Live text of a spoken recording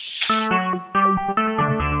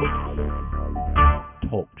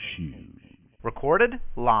Recorded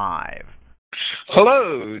live.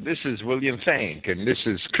 Hello, this is William Fank, and this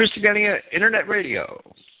is Christogenea Internet Radio.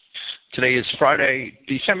 Today is Friday,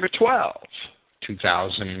 December 12,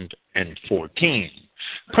 2014.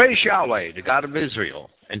 Praise Yahweh, the God of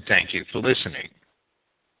Israel, and thank you for listening.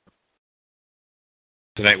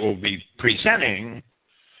 Tonight we'll be presenting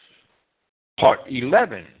part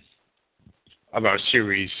 11 of our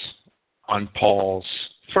series on Paul's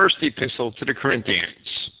first epistle to the Corinthians.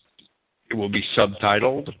 It will be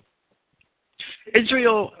subtitled,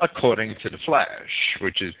 Israel According to the Flesh,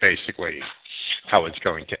 which is basically how it's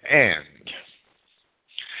going to end.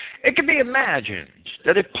 It can be imagined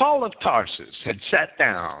that if Paul of Tarsus had sat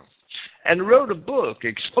down and wrote a book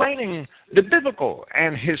explaining the biblical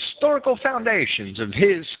and historical foundations of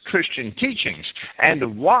his Christian teachings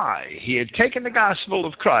and why he had taken the gospel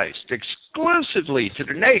of Christ exclusively to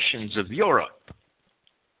the nations of Europe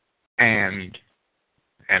and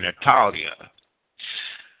Anatolia,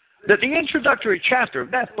 that the introductory chapter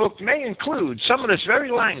of that book may include some of this very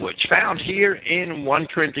language found here in 1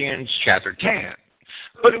 Corinthians chapter 10,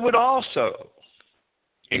 but it would also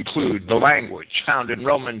include the language found in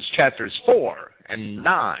Romans chapters 4 and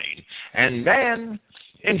 9, and then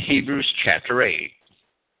in Hebrews chapter 8.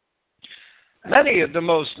 Many of the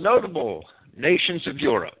most notable nations of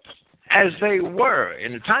Europe, as they were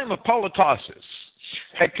in the time of Paul of Tarsus,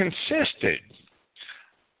 had consisted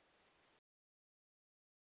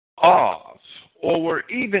of, or were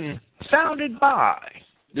even founded by,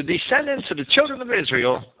 the descendants of the children of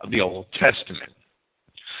Israel of the Old Testament.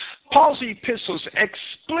 Paul's epistles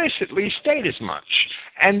explicitly state as much,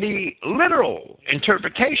 and the literal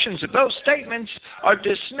interpretations of those statements are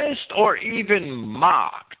dismissed or even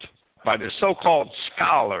mocked by the so-called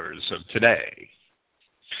scholars of today.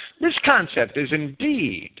 This concept is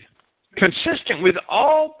indeed consistent with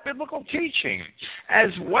all biblical teaching, as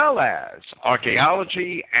well as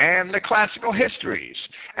archaeology and the classical histories.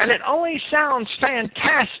 And it only sounds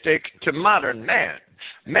fantastic to modern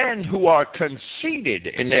men who are conceited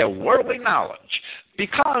in their worldly knowledge,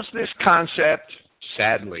 because this concept,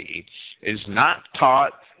 sadly, is not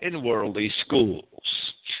taught in worldly schools.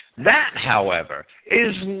 That, however,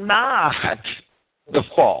 is not the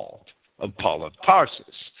fault of Paul of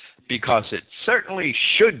Tarsus, because it certainly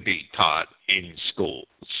should be taught in schools.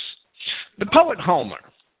 The poet Homer,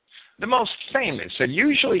 the most famous and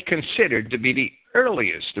usually considered to be the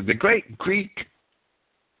earliest of the great Greek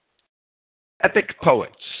epic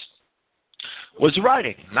poets, was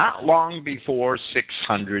writing not long before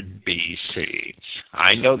 600 B.C.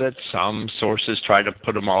 I know that some sources try to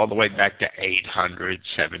put them all the way back to 800,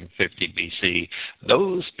 750 B.C.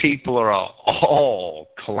 Those people are all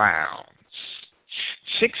clowns.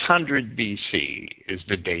 600 B.C. is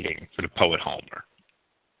the dating for the poet Homer.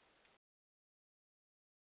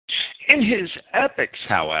 In his epics,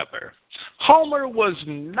 however, Homer was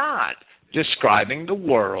not describing the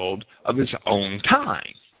world of his own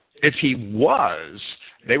time. If he was,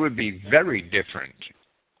 they would be very different.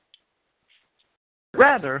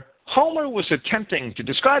 Rather, Homer was attempting to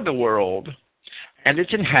describe the world and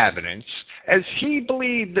its inhabitants as he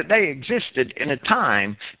believed that they existed in a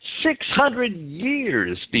time 600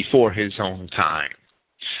 years before his own time,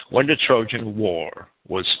 when the Trojan War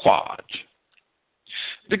was fought.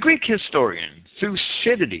 The Greek historian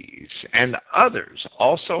Thucydides and others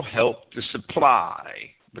also helped to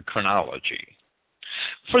supply the chronology.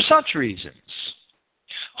 For such reasons,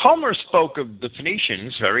 Homer spoke of the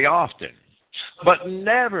Phoenicians very often, but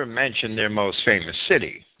never mentioned their most famous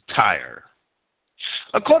city, Tyre.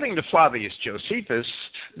 According to Flavius Josephus,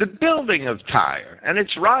 the building of Tyre and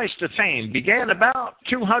its rise to fame began about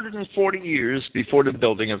 240 years before the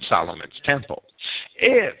building of Solomon's temple.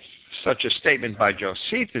 If such a statement by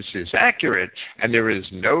Josephus is accurate, and there is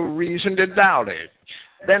no reason to doubt it,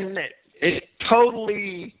 then it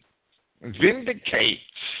totally vindicates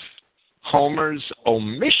Homer's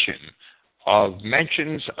omission of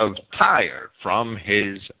mentions of Tyre from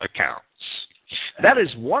his accounts. That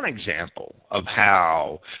is one example of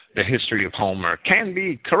how the history of Homer can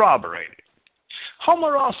be corroborated.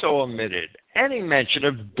 Homer also omitted any mention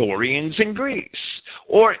of Dorians in Greece,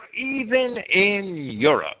 or even in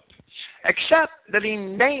Europe, except that he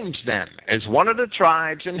names them as one of the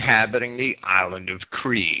tribes inhabiting the island of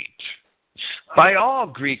Crete. By all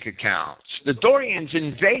Greek accounts, the Dorians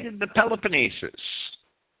invaded the Peloponnesus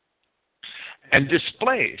and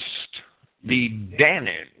displaced the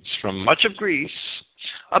Danaans from much of Greece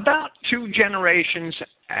about 2 generations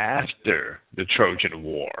after the Trojan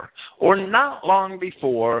War, or not long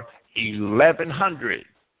before 1100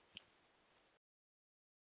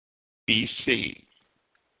 BC.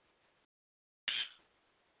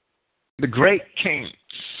 the great kings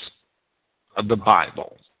of the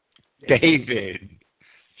Bible, David,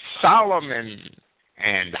 Solomon,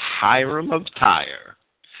 and Hiram of Tyre,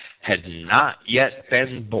 had not yet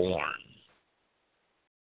been born.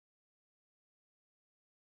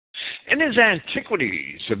 In his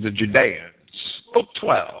Antiquities of the Judeans, Book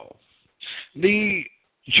 12, the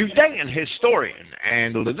Judean historian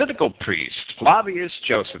and Levitical priest Flavius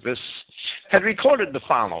Josephus had recorded the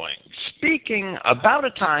following, speaking about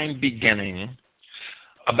a time beginning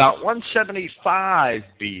about 175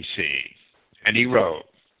 BC, and he wrote,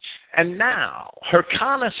 "And now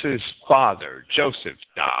Hyrcanus' father Joseph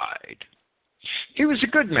died. He was a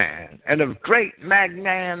good man and of great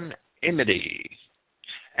magnanimity,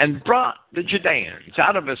 and brought the Judeans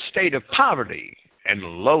out of a state of poverty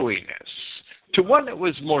and lowliness to one that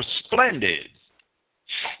was more splendid.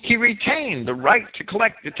 He retained the right to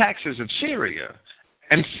collect the taxes of Syria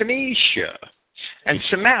and Phoenicia and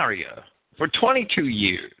Samaria for 22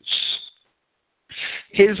 years.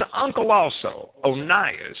 His uncle also,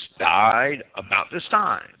 Onias, died about this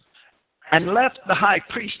time and left the high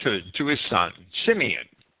priesthood to his son, Simeon.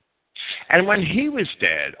 And when he was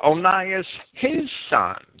dead, Onias, his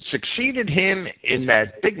son, succeeded him in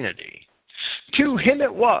that dignity. To him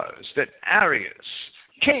it was that Arius,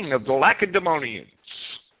 king of the Lacedaemonians,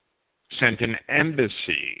 sent an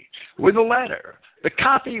embassy with a letter, the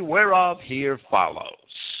copy whereof here follows."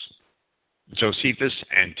 Josephus,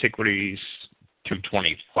 Antiquities,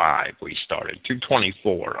 225 we started.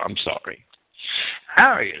 224, I'm sorry.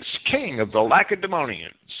 "Arius, king of the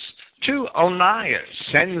Lacedaemonians, to Onias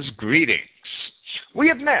sends greetings. We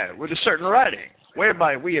have met with a certain writing,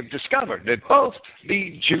 whereby we have discovered that both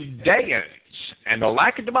the Judeans and the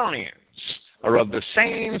Lacedaemonians are of the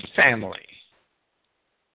same family,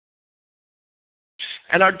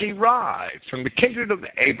 and are derived from the kindred of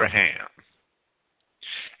Abraham.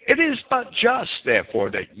 It is but just, therefore,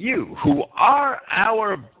 that you, who are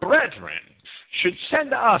our brethren, should send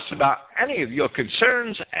to us about any of your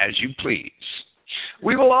concerns as you please.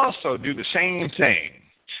 We will also do the same thing,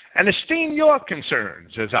 and esteem your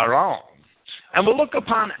concerns as our own, and will look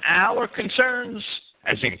upon our concerns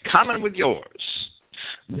as in common with yours.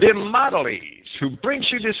 Demodocles, who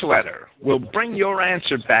brings you this letter, will bring your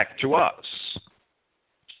answer back to us.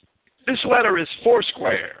 This letter is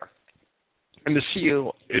foursquare, and the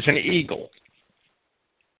seal is an eagle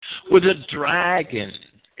with a dragon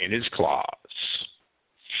in his claws.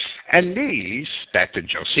 And these," back to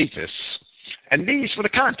Josephus, "and these were the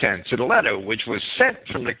contents of the letter which was sent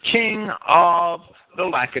from the king of the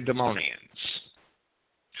Lacedaemonians.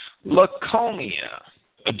 Laconia,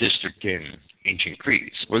 a district in ancient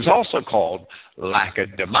Greece, was also called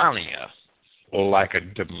Lacedaemania, or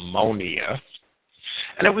Lacedaemonia,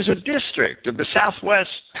 and it was a district of the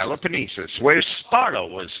southwest Peloponnesus where Sparta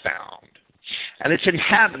was found, and its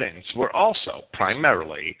inhabitants were also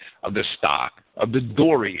primarily of the stock of the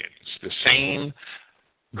Dorians, the same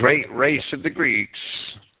great race of the Greeks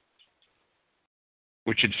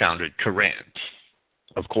which had founded Corinth.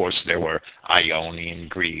 Of course, there were Ionian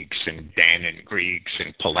Greeks and Danaan Greeks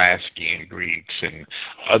and Pelasgian Greeks and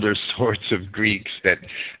other sorts of Greeks that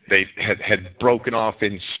they had broken off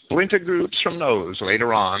in splinter groups from those.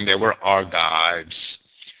 Later on, there were Argives.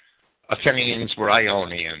 Athenians were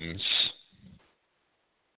Ionians.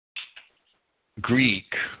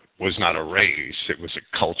 Greek was not a race. It was a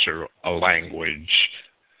culture, a language,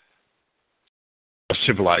 a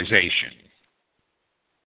civilization.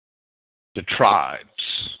 The tribes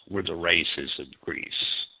were the races of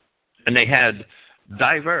Greece. And they had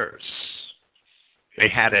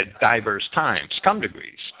at diverse times come to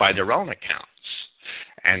Greece by their own accounts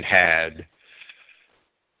and had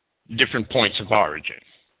different points of origin,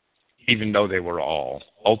 even though they were all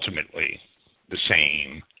ultimately the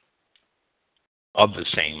same, of the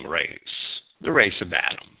same race, the race of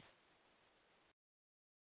Adam.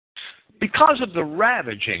 Because of the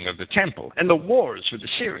ravaging of the temple and the wars with the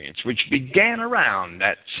Syrians, which began around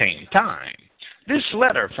that same time, this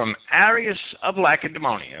letter from Arius of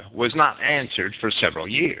Lacedaemonia was not answered for several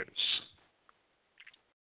years.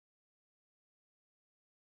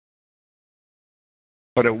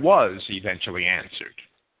 But it was eventually answered.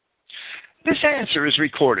 This answer is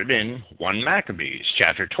recorded in 1 Maccabees,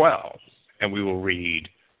 chapter 12, and we will read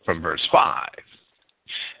from verse 5.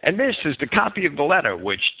 And this is the copy of the letter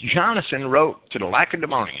which Jonathan wrote to the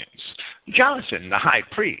Lacedaemonians. Jonathan, the high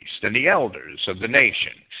priest, and the elders of the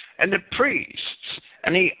nation, and the priests,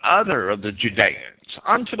 and the other of the Judeans,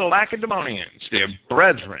 unto the Lacedaemonians, their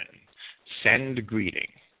brethren, send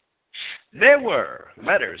greeting. There were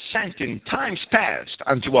letters sent in times past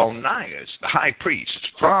unto Onias, the high priest,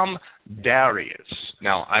 from Darius.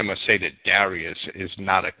 Now, I must say that Darius is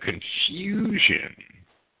not a confusion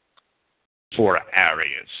for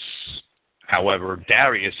Arius. However,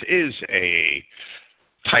 Darius is a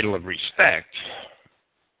title of respect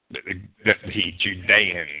that the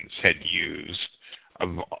Judeans had used,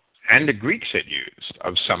 and the Greeks had used,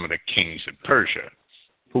 of some of the kings of Persia,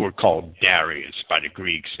 who were called Darius by the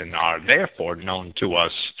Greeks and are therefore known to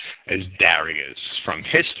us as Darius from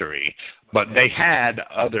history, but they had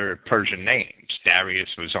other Persian names. Darius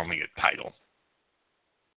was only a title.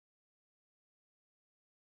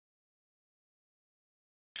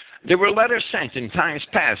 There were letters sent in times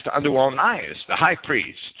past unto Onias, the high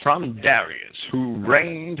priest, from Darius, who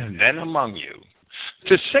reigned then among you,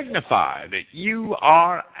 to signify that you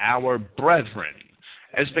are our brethren,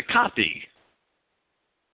 as the copy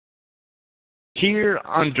here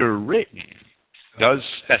underwritten does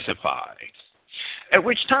specify. At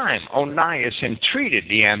which time Onias entreated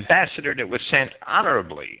the ambassador that was sent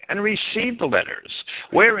honorably, and received the letters,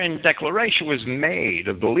 wherein declaration was made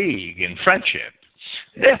of the league and friendship.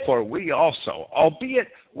 Therefore we also, albeit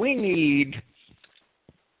we need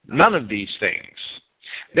none of these things,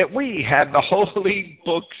 that we have the holy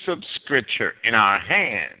books of Scripture in our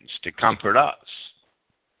hands to comfort us,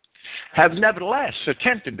 have nevertheless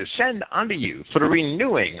attempted to send unto you for the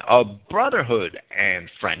renewing of brotherhood and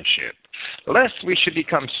friendship, lest we should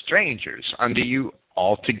become strangers unto you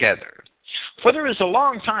altogether. For there is a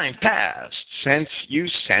long time past since you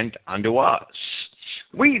sent unto us.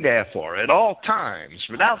 We therefore at all times,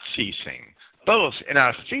 without ceasing, both in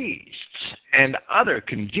our feasts and other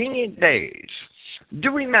convenient days,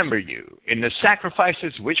 do remember you in the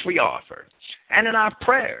sacrifices which we offer, and in our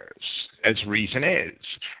prayers, as reason is,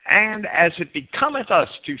 and as it becometh us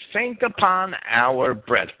to think upon our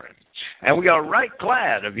brethren. And we are right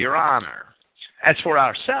glad of your honor. As for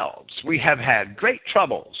ourselves, we have had great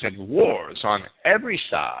troubles and wars on every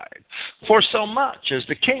side, for so much as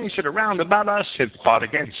the kings that are round about us have fought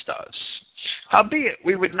against us. Howbeit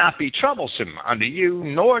we would not be troublesome unto you,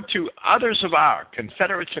 nor to others of our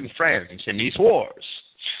confederates and friends in these wars,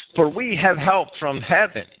 for we have help from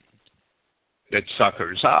heaven that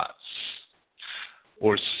succors us,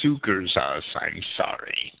 or succors us, I'm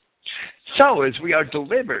sorry. So as we are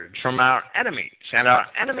delivered from our enemies, and our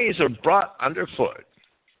enemies are brought under foot.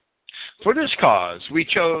 For this cause we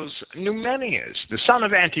chose Numenius, the son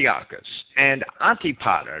of Antiochus, and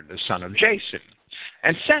Antipater, the son of Jason,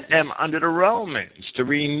 and sent them unto the Romans to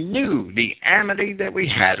renew the amity that we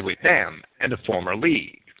had with them in the former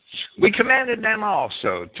league. We commanded them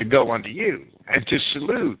also to go unto you, and to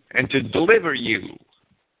salute, and to deliver you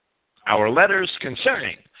our letters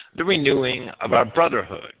concerning the renewing of our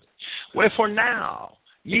brotherhood. Wherefore now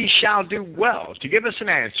ye shall do well to give us an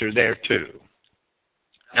answer thereto.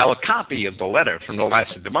 Now a copy of the letter from the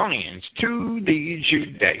Lacedaemonians to the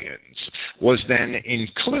Judeans was then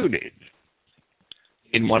included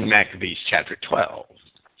in 1 Maccabees chapter 12.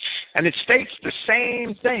 And it states the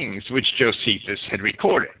same things which Josephus had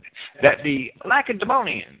recorded, that the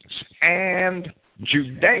Lacedaemonians and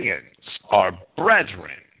Judeans are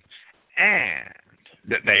brethren, and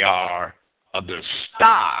that they are of the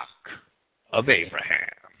stock of Abraham.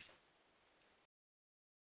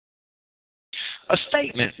 A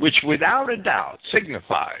statement which without a doubt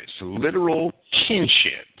signifies literal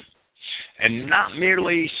kinship and not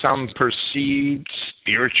merely some perceived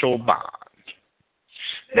spiritual bond.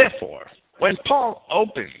 Therefore, when Paul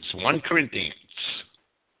opens 1 Corinthians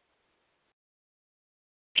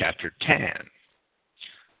chapter 10,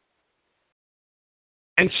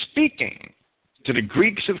 and speaking to the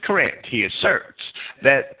Greeks of Corinth, he asserts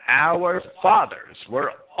that our fathers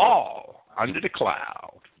were all under the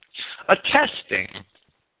cloud, attesting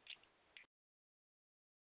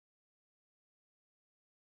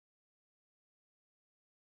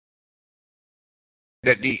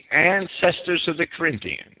that the ancestors of the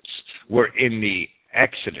Corinthians were in the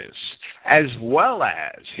Exodus, as well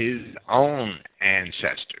as his own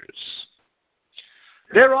ancestors.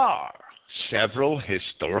 There are several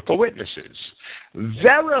historical witnesses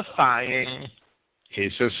verifying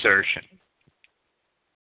his assertion,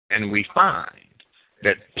 and we find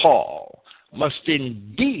that Paul must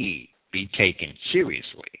indeed be taken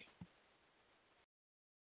seriously.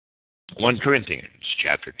 1 Corinthians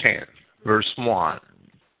chapter 10, verse 1.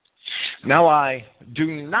 Now I do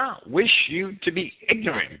not wish you to be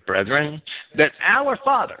ignorant, brethren, that our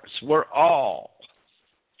fathers were all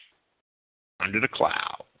under the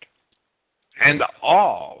cloud, and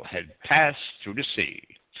all had passed through the sea,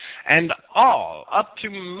 and all up to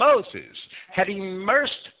Moses had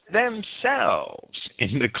immersed themselves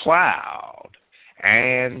in the cloud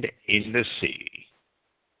and in the sea.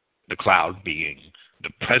 The cloud being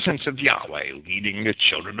the presence of Yahweh leading the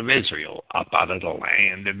children of Israel up out of the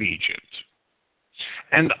land of Egypt.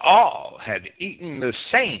 And all had eaten the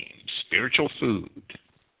same spiritual food,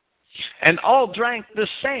 and all drank the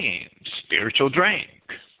same spiritual drink.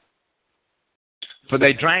 For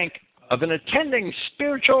they drank of an attending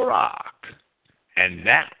spiritual rock, and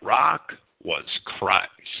that rock was Christ.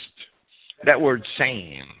 That word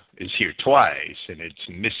same is here twice, and it's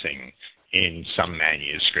missing in some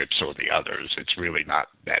manuscripts or the others. It's really not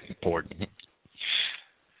that important.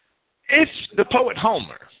 If the poet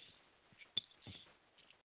Homer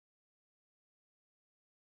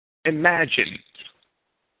imagined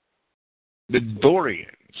the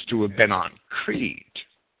Dorians to have been on Crete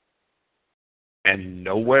and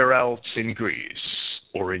nowhere else in Greece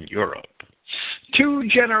or in Europe, 2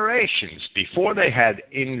 generations before they had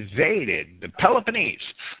invaded the Peloponnese,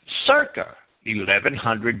 circa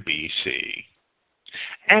 1100 BC.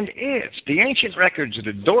 And if the ancient records of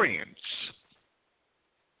the Dorians,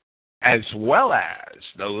 as well as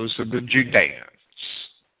those of the Judeans,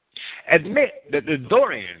 admit that the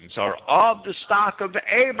Dorians are of the stock of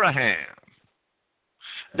Abraham,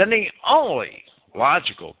 then the only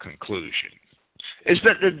logical conclusion is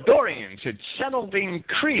that the Dorians had settled in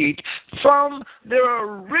Crete from their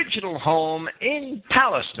original home in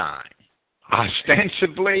Palestine,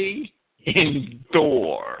 ostensibly in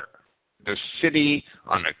Dor, the city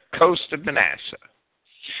on the coast of Manasseh,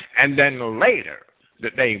 and then later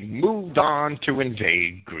that they moved on to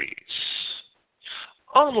invade Greece.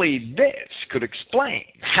 Only this could explain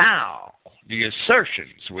how the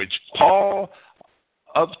assertions which Paul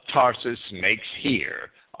of Tarsus makes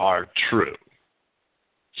here are true.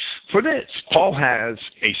 For this, Paul has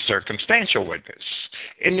a circumstantial witness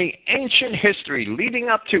in the ancient history leading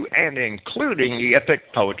up to and including the epic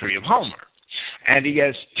poetry of Homer. And he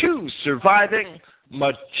has 2 surviving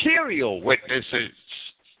material witnesses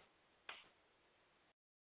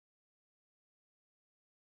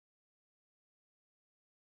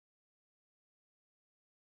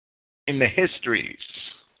in the histories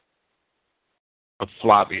of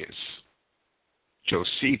Flavius,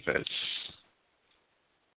 Josephus,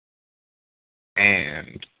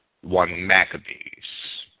 and 1 Maccabees.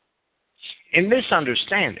 In this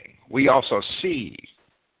understanding, we also see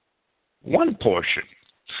one portion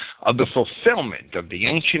of the fulfillment of the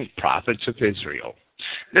ancient prophets of Israel,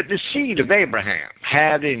 that the seed of Abraham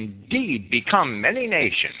had indeed become many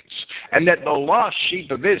nations, and that the lost sheep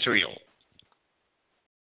of Israel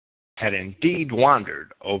had indeed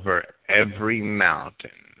wandered over every mountain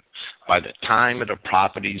by the time of the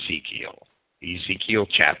prophet Ezekiel, Ezekiel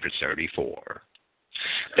chapter 34.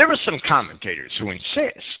 There are some commentators who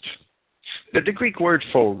insist that the Greek word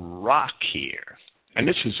for rock here, and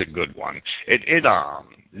this is a good one, it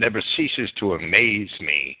never ceases to amaze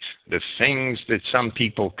me, the things that some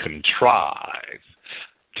people contrive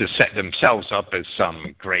to set themselves up as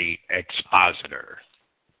some great expositor.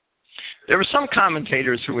 There are some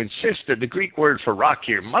commentators who insist that the Greek word for rock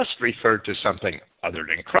here must refer to something other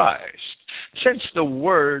than Christ, since the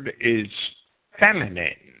word is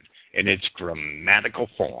feminine in its grammatical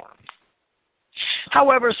form.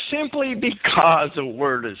 However, simply because a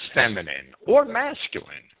word is feminine or masculine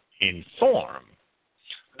in form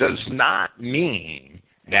does not mean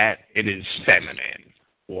that it is feminine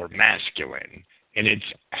or masculine in its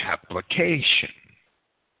application.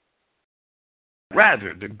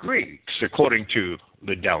 Rather, the Greeks, according to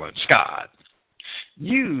Liddell and Scott,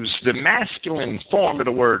 use the masculine form of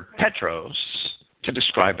the word petros to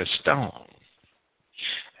describe a stone,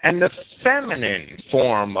 and the feminine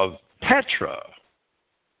form of Petra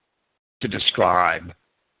to describe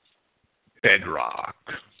bedrock.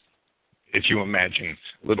 If you imagine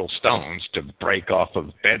little stones to break off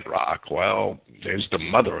of bedrock, well, there's the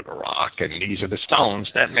mother of the rock, and these are the stones.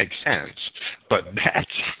 That makes sense. But that's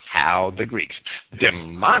how the Greeks,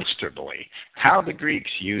 demonstrably, how the Greeks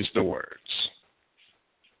use the words.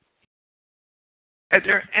 At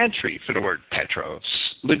their entry for the word Petros,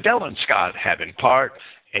 Liddell and Scott have in part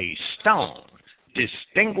a stone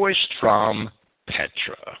distinguished from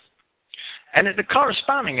Petra. And at the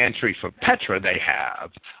corresponding entry for Petra, they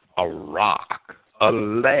have a rock, a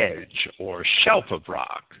ledge, or shelf of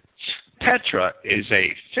rock. Petra is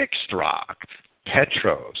a fixed rock.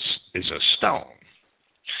 Petros is a stone.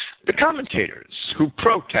 The commentators who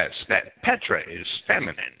protest that Petra is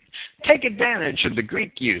feminine take advantage of the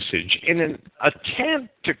Greek usage in an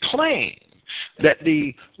attempt to claim that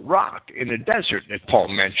the rock in the desert that Paul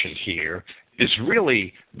mentioned here is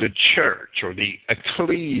really the church or the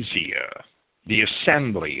ecclesia. the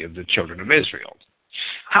assembly of the children of Israel.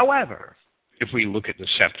 However, if we look at the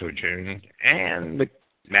Septuagint and the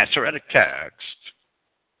Masoretic text,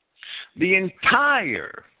 the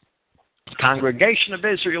entire congregation of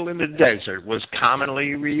Israel in the desert was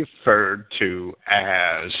commonly referred to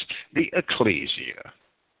as the ecclesia.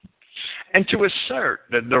 And to assert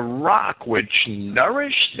that the rock which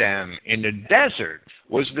nourished them in the desert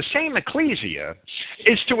was the same ecclesia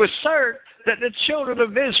is to assert that the children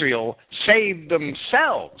of Israel saved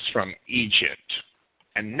themselves from Egypt.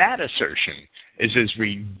 And that assertion is as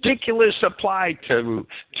ridiculous applied to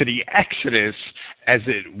the Exodus as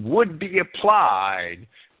it would be applied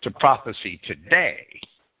to prophecy today.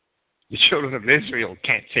 The children of Israel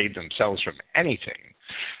can't save themselves from anything.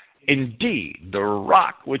 Indeed, the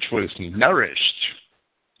rock which nourished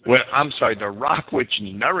them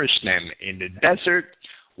in the desert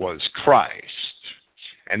was Christ,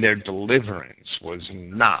 and their deliverance was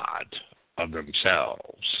not of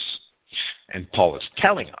themselves. And Paul is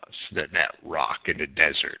telling us that rock in the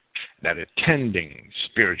desert, that attending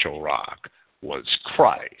spiritual rock, was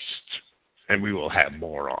Christ. And we will have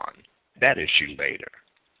more on that issue later.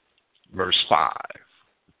 Verse 5.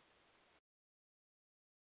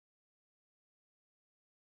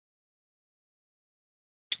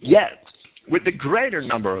 Yet, with the greater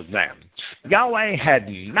number of them, Yahweh had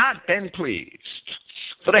not been pleased,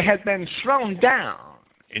 for they had been thrown down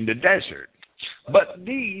in the desert. But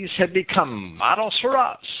these had become models for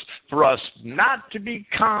us not to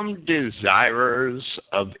become desirers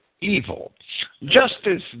of evil, just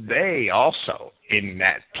as they also in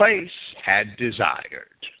that place had desired.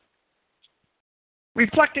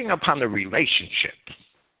 Reflecting upon the relationship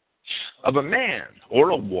of a man or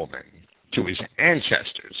a woman to his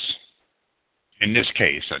ancestors, in this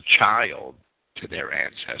case, a child to their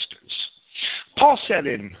ancestors, Paul said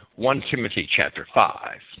in 1 Timothy chapter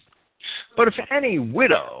 5, "But if any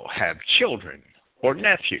widow have children or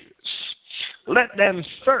nephews, let them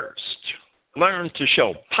first learn to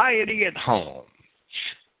show piety at home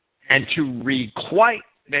and to requite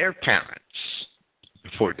their parents,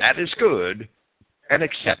 for that is good and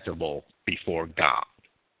acceptable before God."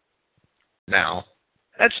 Now,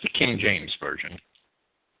 that's the King James Version.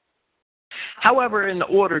 However, in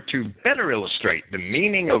order to better illustrate the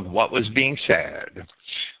meaning of what was being said,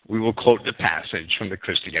 we will quote the passage from the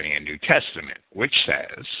Christogenea New Testament, which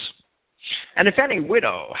says, "And if any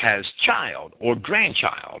widow has child or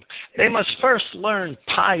grandchild, they must first learn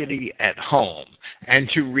piety at home and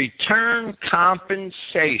to return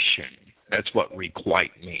compensation." That's what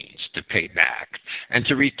requite means, to pay back. And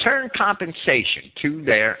to return compensation to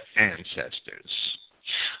their ancestors.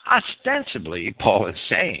 Ostensibly, Paul is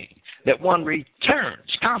saying that one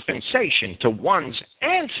returns compensation to one's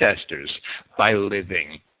ancestors by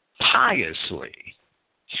living piously.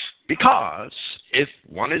 Because if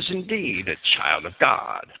one is indeed a child of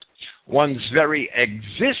God, one's very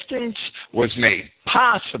existence was made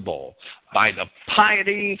possible by the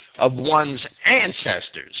piety of one's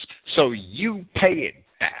ancestors, so you pay it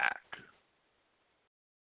back.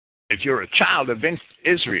 If you're a child of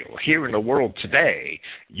Israel here in the world today,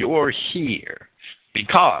 you're here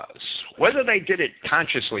because whether they did it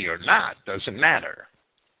consciously or not doesn't matter.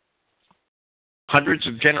 Hundreds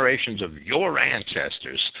of generations of your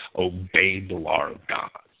ancestors obeyed the law of God.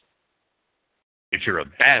 If you're a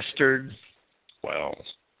bastard, well,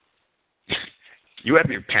 you have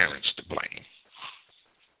your parents to blame.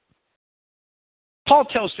 Paul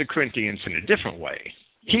tells the Corinthians in a different way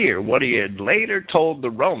here what he had later told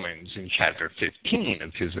the Romans in chapter 15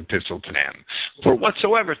 of his epistle to them. "For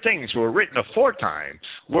whatsoever things were written aforetime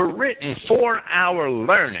were written for our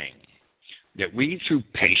learning, that we through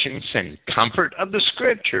patience and comfort of the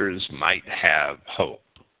Scriptures might have hope."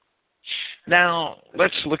 Now,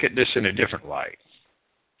 let's look at this in a different light.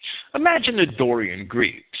 Imagine the Dorian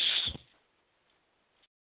Greeks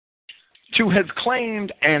to have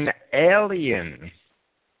claimed an alien,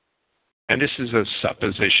 and this is a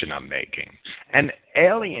supposition I'm making, an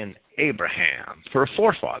alien Abraham for a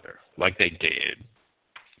forefather, like they did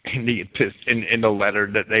in the letter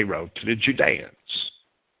that they wrote to the Judeans.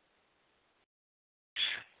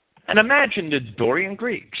 And imagine the Dorian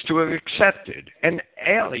Greeks to have accepted an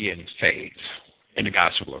alien faith in the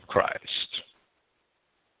gospel of Christ,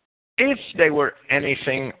 if they were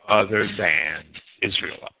anything other than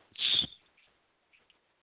Israelites.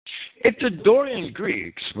 If the Dorian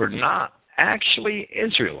Greeks were not actually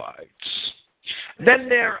Israelites, then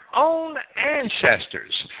their own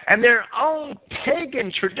ancestors and their own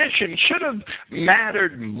pagan tradition should have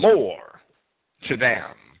mattered more to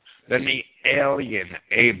them than the alien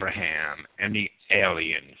Abraham and the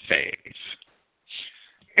alien faith.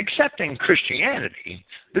 accepting Christianity,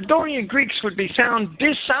 the Dorian Greeks would be found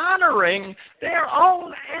dishonoring their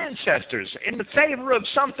own ancestors in the favor of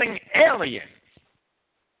something alien.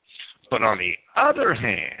 But on the other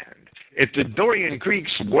hand, if the Dorian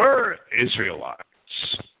Greeks were Israelites,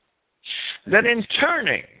 then in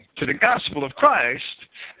turning to the gospel of Christ,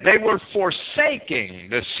 they were forsaking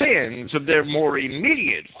the sins of their more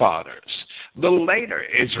immediate fathers, the later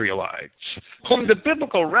Israelites, whom the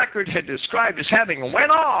biblical record had described as having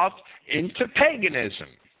went off into paganism.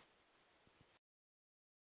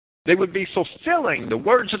 They would be fulfilling the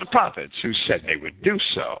words of the prophets who said they would do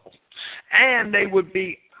so, and they would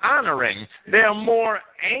be honoring their more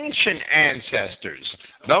ancient ancestors,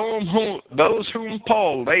 those whom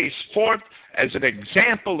Paul lays forth as an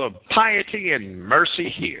example of piety and mercy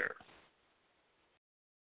here.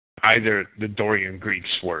 Either the Dorian Greeks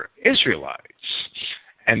were Israelites,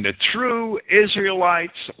 and the true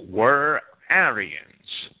Israelites were Aryans,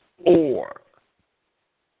 or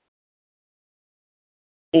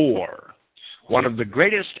one of the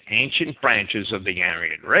greatest ancient branches of the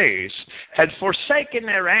Aryan race had forsaken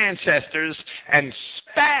their ancestors and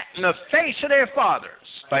spat in the face of their fathers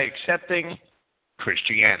by accepting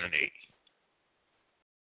Christianity.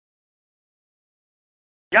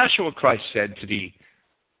 Yahshua Christ said to the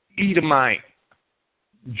Edomite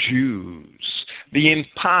Jews, the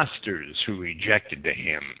impostors who rejected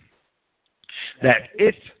him, that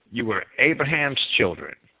if you were Abraham's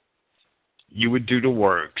children, you would do the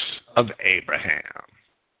works of Abraham.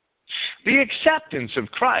 The acceptance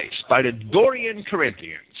of Christ by the Dorian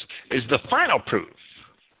Corinthians is the final proof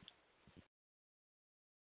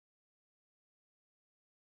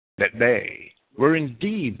that they were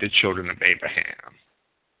indeed the children of Abraham,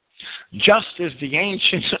 just as the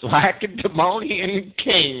ancient Lacedaemonian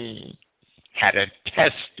king had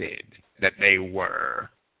attested that they were,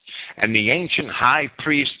 and the ancient high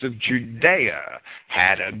priest of Judea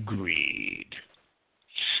had agreed.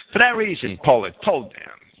 For that reason, Paul had told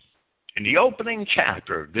them in the opening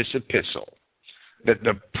chapter of this epistle that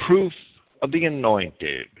the proof of the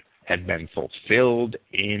anointed had been fulfilled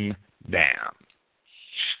in them.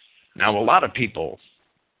 Now, a lot of people,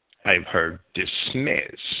 I've heard,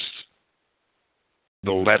 dismiss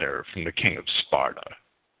the letter from the king of Sparta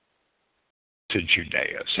to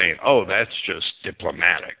Judea, saying, oh, that's just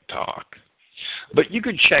diplomatic talk. But you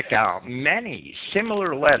could check out many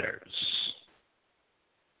similar letters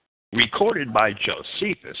recorded by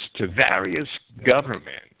Josephus to various governments,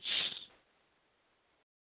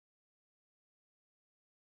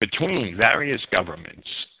 between various governments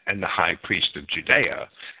and the high priest of Judea,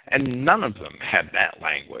 and none of them had that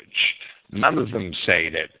language. None of them say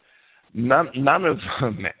that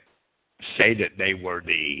they were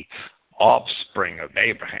the offspring of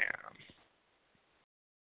Abraham.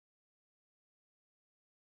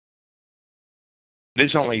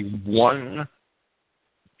 There's only one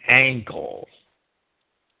angle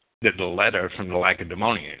that the letter from the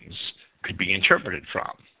Lacedaemonians could be interpreted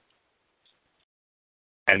from,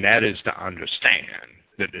 and that is to understand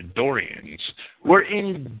that the Dorians were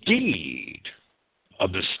indeed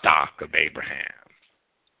of the stock of Abraham.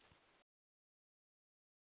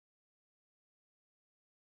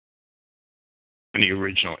 And the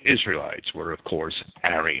original Israelites were, of course,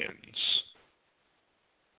 Aryans.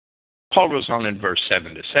 Paul goes on in verse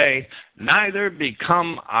 7 to say, neither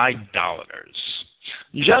become idolaters,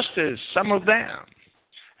 just as some of them,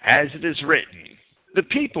 as it is written, the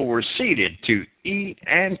people were seated to eat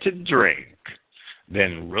and to drink,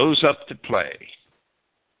 then rose up to play.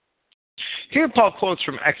 Here Paul quotes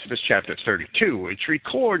from Exodus chapter 32, which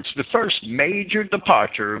records the first major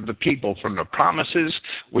departure of the people from the promises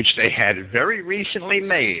which they had very recently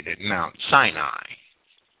made at Mount Sinai.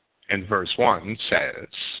 And verse 1 says,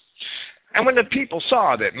 and when the people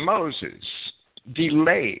saw that Moses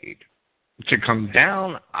delayed to come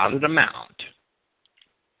down out of the mount,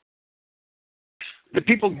 the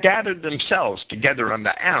people gathered themselves together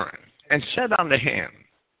unto Aaron and said unto him,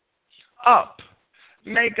 up,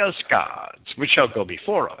 make us gods, which shall go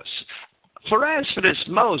before us. For as for this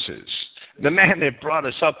Moses, the man that brought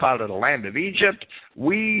us up out of the land of Egypt,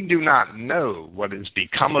 we do not know what has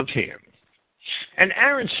become of him. And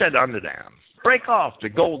Aaron said unto them, break off the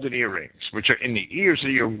golden earrings which are in the ears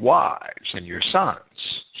of your wives and your sons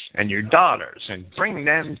and your daughters, and bring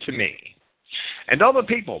them to me. And all the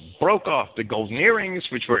people broke off the golden earrings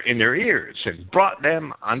which were in their ears, and brought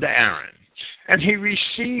them unto Aaron. And he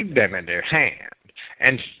received them in their hand,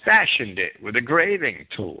 and fashioned it with a graving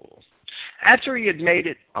tool, after he had made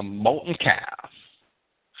it a molten calf.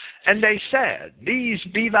 And they said, these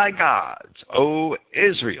be thy gods, O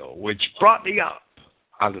Israel, which brought thee up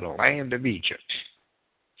out of the land of Egypt.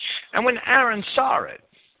 And when Aaron saw it,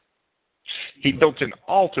 he built an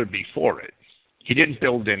altar before it. He didn't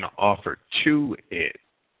build an altar to it.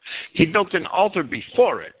 He built an altar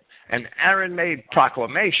before it, and Aaron made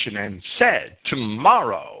proclamation and said,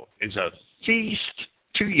 "Tomorrow is a feast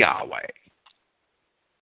to Yahweh."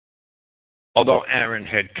 Although Aaron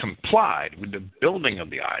had complied with the building of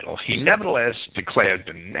the idol, he nevertheless declared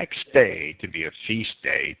the next day to be a feast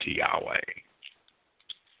day to Yahweh.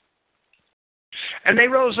 And they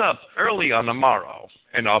rose up early on the morrow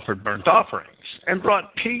and offered burnt offerings and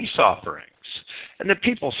brought peace offerings. And the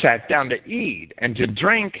people sat down to eat and to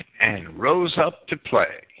drink and rose up to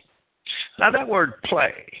play. Now that word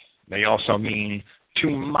play may also mean to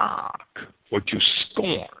mock or to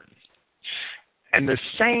scorn. And the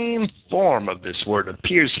same form of this word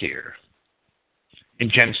appears here in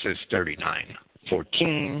Genesis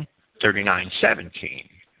 39:14, 39:17,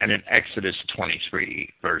 and in Exodus 23,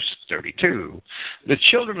 verse 32. The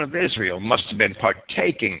children of Israel must have been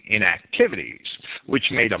partaking in activities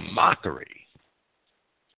which made a mockery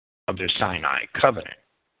of their Sinai covenant.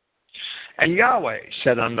 And Yahweh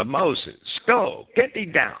said unto Moses, "Go, get thee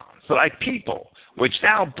down, for thy people, which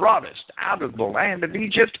thou broughtest out of the land of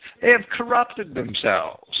Egypt, they have corrupted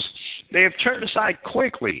themselves. They have turned aside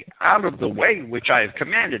quickly out of the way which I have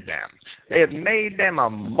commanded them. They have made them a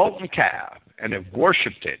molten calf, and have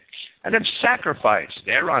worshipped it, and have sacrificed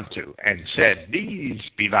thereunto, and said, These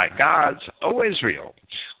be thy gods, O Israel,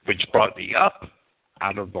 which brought thee up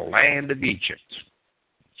out of the land of Egypt."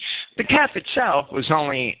 The calf itself was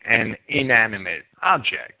only an inanimate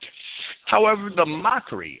object. However, the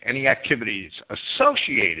mockery and the activities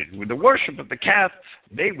associated with the worship of the calf,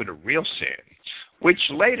 they were the real sin, which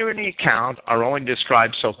later in the account are only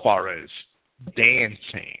described so far as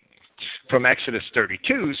dancing. From Exodus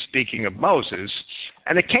 32, speaking of Moses,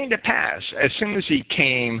 "And it came to pass, as soon as he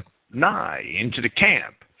came nigh into the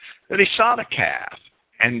camp, that he saw the calf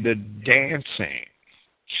and the dancing.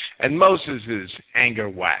 And Moses' anger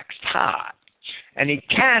waxed hot, and he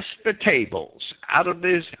cast the tables out of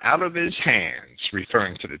his hands,"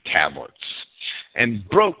 referring to the tablets, "and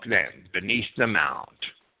broke them beneath the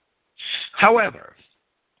mount." However,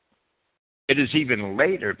 it is even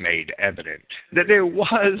later made evident that there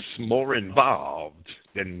was more involved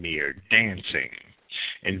than mere dancing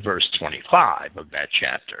in verse 25 of that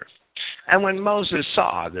chapter. "And when Moses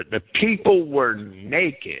saw that the people were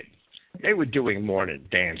naked," they were doing more than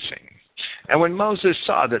dancing. "And when Moses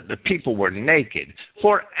saw that the people were naked,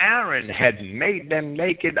 for Aaron had made them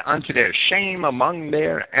naked unto their shame among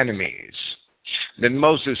their enemies, then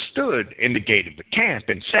Moses stood in the gate of the camp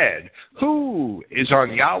and said, Who is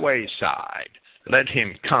on Yahweh's side? Let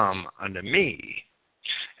him come unto me.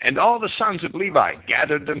 And all the sons of Levi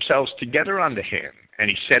gathered themselves together unto him, and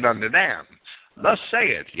he said unto them, Thus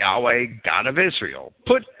saith Yahweh, God of Israel,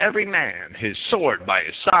 Put every man his sword by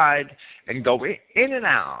his side, and go in and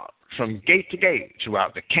out from gate to gate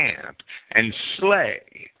throughout the camp, and slay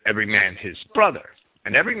every man his brother,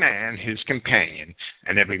 and every man his companion,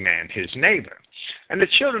 and every man his neighbor. And the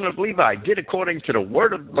children of Levi did according to the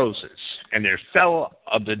word of Moses, and there fell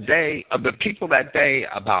of the people that day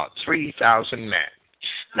about 3,000 men.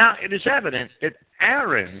 Now it is evident that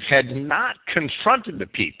Aaron had not confronted the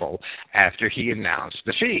people after he announced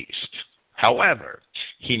the feast. However,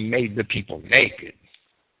 he made the people naked.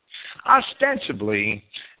 Ostensibly,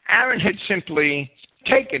 Aaron had simply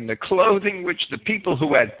taken the clothing which the people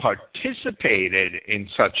who had participated in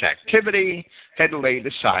such activity had laid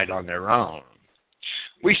aside on their own.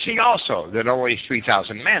 We see also that only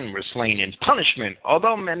 3,000 men were slain in punishment,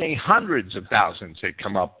 although many hundreds of thousands had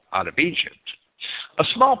come up out of Egypt. A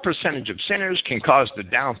small percentage of sinners can cause the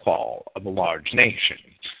downfall of a large nation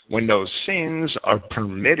when those sins are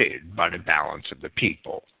permitted by the balance of the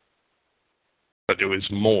people. But there was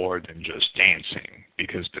more than just dancing,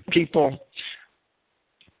 because the people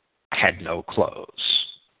had no clothes.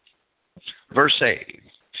 Verse 8,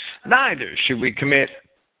 "Neither should we commit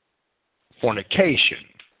fornication,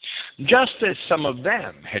 just as some of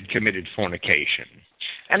them had committed fornication.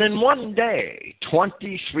 And in one day,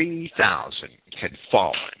 23,000 had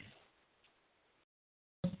fallen."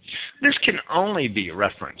 This can only be a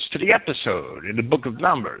reference to the episode in the book of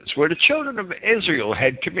Numbers where the children of Israel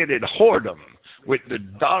had committed whoredom with the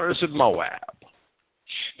daughters of Moab.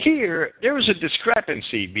 Here, there is a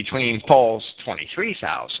discrepancy between Paul's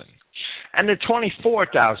 23,000 and the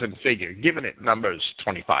 24,000 figure given at Numbers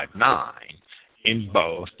 25:9 in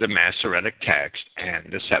both the Masoretic text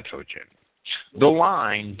and the Septuagint. The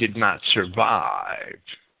line did not survive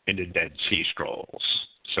in the Dead Sea Scrolls,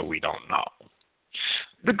 so we don't know.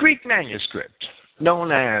 The Greek manuscript,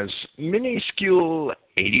 known as Minuscule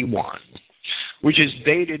 81, which is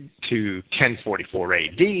dated to 1044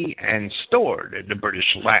 AD and stored in the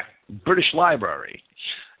British Library,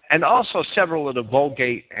 and also several of the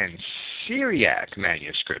Vulgate and Syriac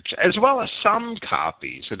manuscripts, as well as some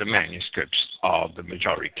copies of the manuscripts of the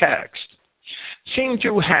majority text, seem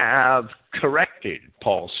to have corrected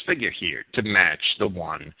Paul's figure here to match the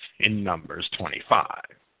one in Numbers 25.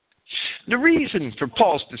 The reason for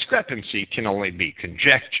Paul's discrepancy can only be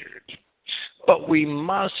conjectured, but we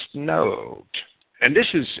must note, and this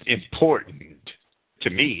is important to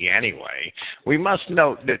me anyway, we must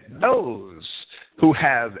note that those who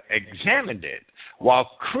have examined it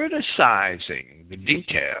while criticizing the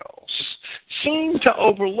details seem to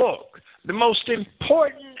overlook the most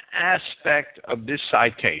important aspect of this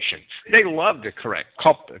citation. They love to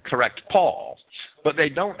correct Paul, but they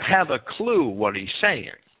don't have a clue what he's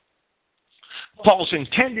saying. Paul's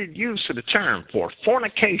intended use of the term for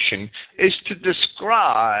fornication is to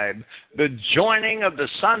describe the joining of the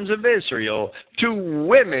sons of Israel to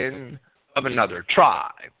women of another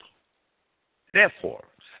tribe. Therefore,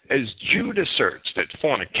 as Jude asserts that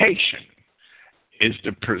fornication is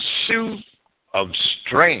the pursuit of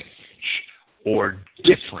strange or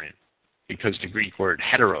different, because the Greek word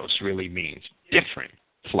heteros really means different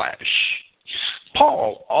flesh,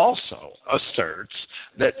 Paul also asserts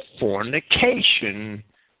that fornication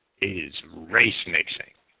is race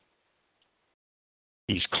mixing.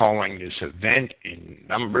 He's calling this event in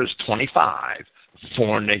Numbers 25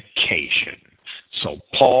 fornication. So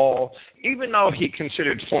Paul, even though he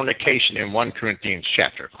considered fornication in 1 Corinthians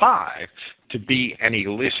chapter 5 to be an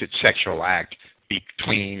illicit sexual act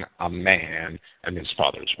between a man and his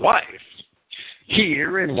father's wife,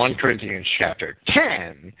 here in 1 Corinthians chapter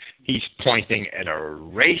 10, he's pointing at a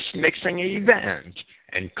race-mixing event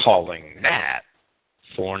and calling that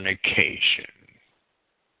fornication.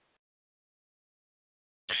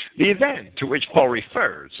 The event to which Paul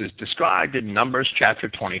refers is described in Numbers chapter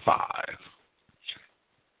 25.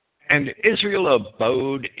 And Israel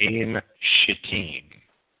abode in Shittim.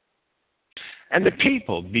 And the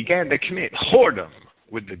people began to commit whoredom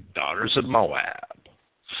with the daughters of Moab.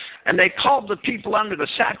 And they called the people unto the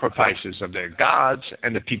sacrifices of their gods,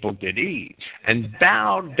 and the people did eat, and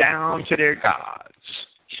bowed down to their gods.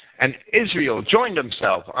 And Israel joined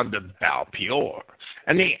himself unto Baal Peor.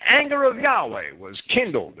 And the anger of Yahweh was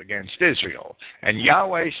kindled against Israel. And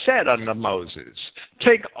Yahweh said unto Moses,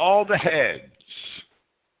 take all the heads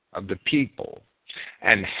of the people,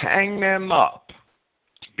 and hang them up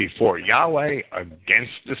before Yahweh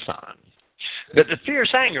against the sun, that the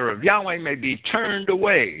fierce anger of Yahweh may be turned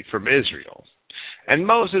away from Israel. And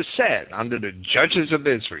Moses said unto the judges of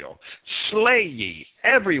Israel, slay ye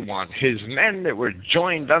every one his men that were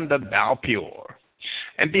joined unto Baal Peor.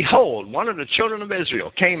 And behold, one of the children of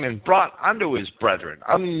Israel came and brought unto his brethren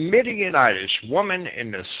a Midianitish woman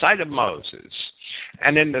in the sight of Moses,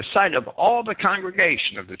 and in the sight of all the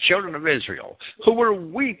congregation of the children of Israel, who were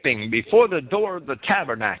weeping before the door of the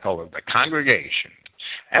tabernacle of the congregation.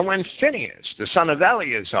 And when Phinehas, the son of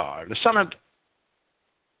Eleazar, the son of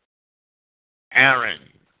Aaron,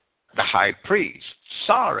 the high priest,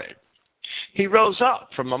 saw it, he rose up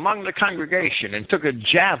from among the congregation and took a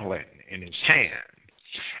javelin in his hand.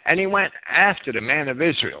 And he went after the man of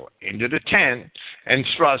Israel into the tent and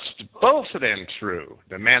thrust both of them through,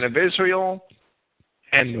 the man of Israel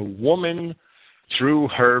and the woman through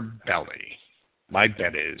her belly. My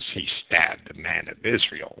bet is he stabbed the man of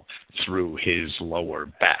Israel through his lower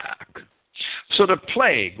back. So the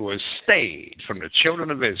plague was stayed from the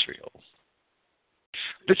children of Israel.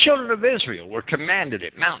 The children of Israel were commanded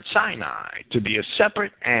at Mount Sinai to be a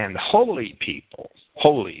separate and holy people,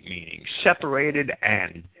 holy meaning separated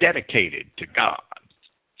and dedicated to God.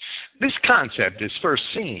 This concept is first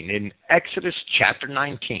seen in Exodus chapter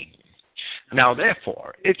 19. Now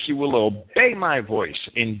therefore, if you will obey my voice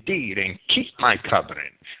indeed and keep my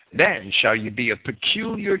covenant, then shall you be a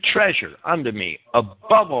peculiar treasure unto me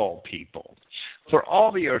above all people. For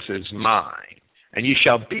all the earth is mine, and you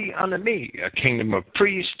shall be unto me a kingdom of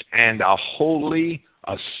priests and a holy,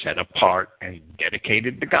 a set apart and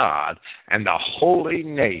dedicated to God, and a holy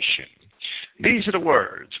nation. These are the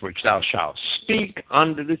words which thou shalt speak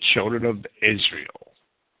unto the children of Israel.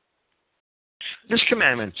 This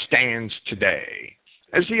commandment stands today,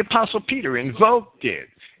 as the Apostle Peter invoked it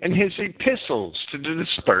in his epistles to the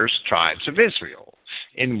dispersed tribes of Israel.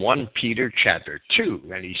 In 1 Peter chapter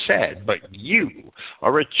 2, and he said, but you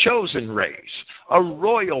are a chosen race, a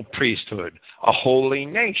royal priesthood, a holy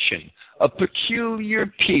nation, a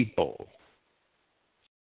peculiar people,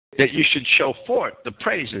 that you should show forth the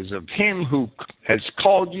praises of him who has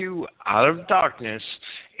called you out of darkness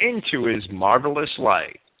into his marvelous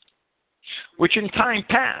light. which in time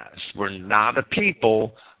past were not a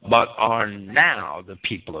people, but are now the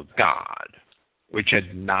people of God, which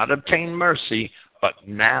had not obtained mercy, but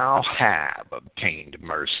now have obtained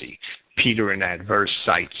mercy. Peter in that verse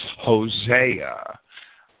cites Hosea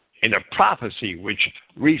in a prophecy which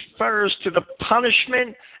refers to the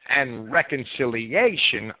punishment and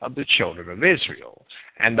reconciliation of the children of Israel,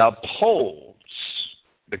 and upholds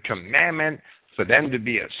the commandment for them to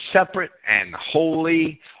be a separate and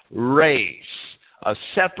holy race, a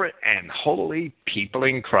separate and holy people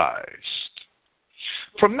in Christ.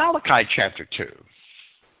 From Malachi chapter 2,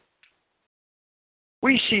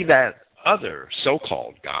 we see that other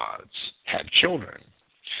so-called gods have children,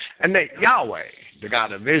 and that Yahweh, the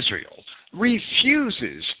God of Israel,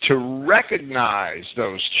 refuses to recognize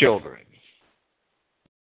those children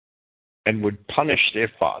and would punish their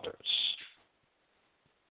fathers.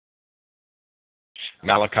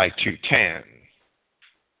 Malachi 2:10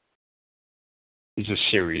 is a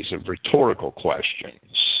series of rhetorical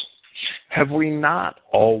questions. Have we not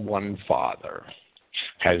all one Father?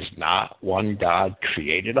 Has not one God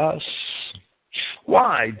created us?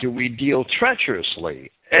 Why do we deal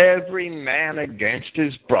treacherously, every man against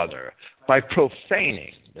his brother, by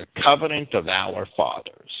profaning the covenant of our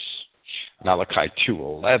fathers? Malachi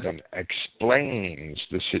 2:11 explains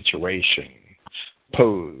the situation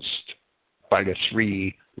posed by the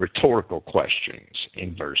three rhetorical questions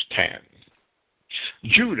in verse 10.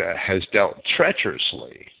 Judah has dealt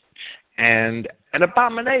treacherously, and an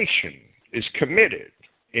abomination is committed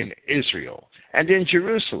in Israel and in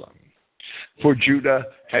Jerusalem. For Judah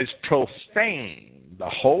has profaned the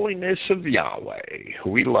holiness of Yahweh,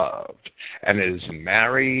 who he loved, and has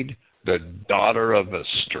married the daughter of a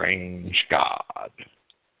strange God.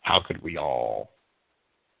 How could we all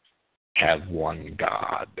have one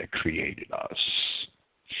God that created us?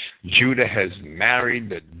 Judah has married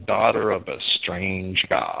the daughter of a strange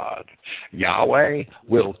God. Yahweh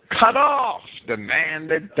will cut off the man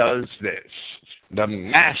that does this, the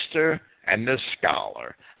master and the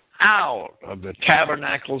scholar, out of the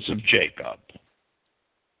tabernacles of Jacob,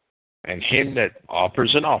 and him that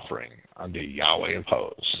offers an offering unto Yahweh of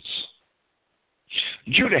hosts.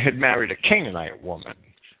 Judah had married a Canaanite woman,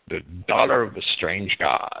 the daughter of a strange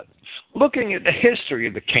God. Looking at the history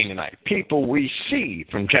of the Canaanite people, we see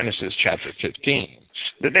from Genesis chapter 15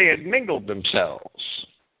 that they had mingled themselves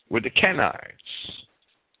with the Kenites,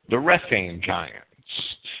 the Rephaim giants,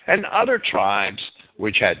 and other tribes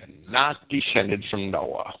which had not descended from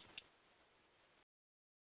Noah.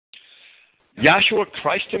 Yahshua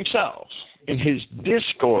Christ himself, in his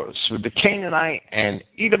discourse with the Canaanite and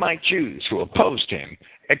Edomite Jews who opposed him,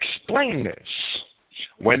 explained this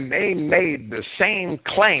when they made the same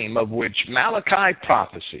claim of which Malachi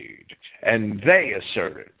prophesied, and they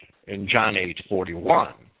asserted in John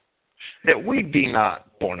 8:41 that we be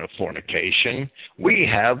not born of fornication, we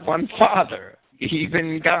have one Father,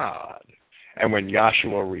 even God. And when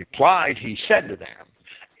Yahshua replied, he said to them,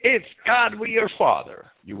 if God were your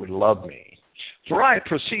Father, you would love me, for I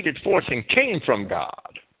proceeded forth and came from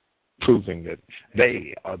God, proving that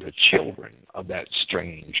they are the children of that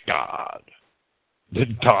strange God, the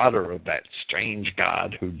daughter of that strange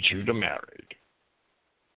God who Judah married.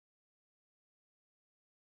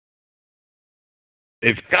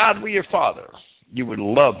 If God were your Father, you would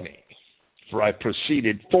love me, for I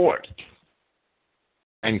proceeded forth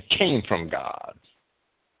and came from God.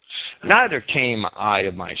 Neither came I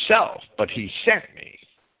of myself, but he sent me.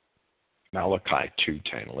 Malachi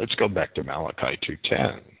 2:10. Let's go back to Malachi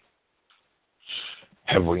 2:10.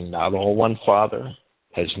 Have we not all one Father?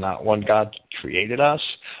 Has not one God created us?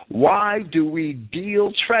 Why do we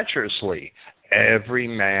deal treacherously, every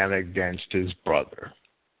man against his brother?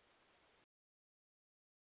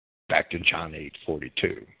 Back to John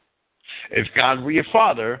 8:42. If God were your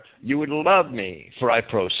Father, you would love me, for I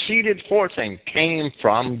proceeded forth and came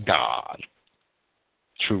from God.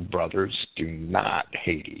 True brothers do not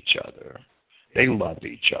hate each other. They love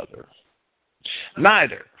each other.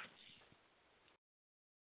 Neither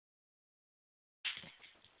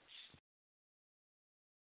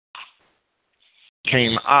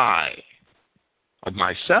came I of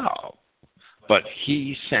myself, but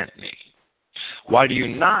he sent me. Why do you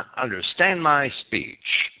not understand my speech?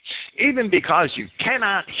 Even because you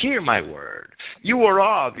cannot hear my word, you are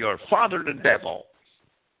of your father the devil,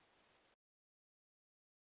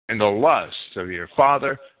 and the lusts of your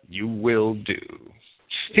father you will do.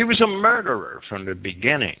 He was a murderer from the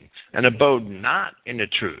beginning, and abode not in the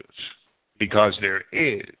truth, because there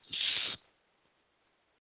is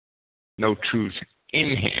no truth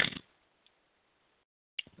in him.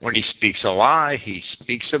 When he speaks a lie, he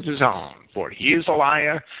speaks of his own, for he is a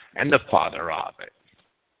liar and the father of it.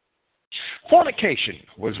 Fornication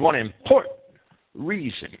was one important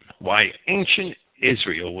reason why ancient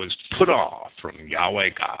Israel was put off from Yahweh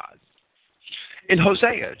God. In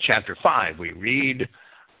Hosea chapter 5, we read,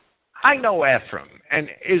 I know Ephraim, and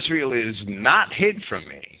Israel is not hid from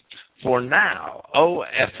me. For now, O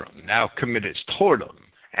Ephraim, thou committest whoredom,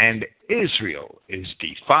 and Israel is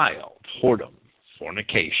defiled, whoredom,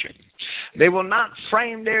 fornication. They will not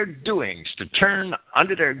frame their doings to turn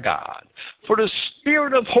unto their God. For the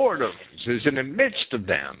spirit of whoredoms is in the midst of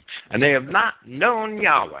them, and they have not known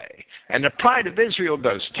Yahweh. And the pride of Israel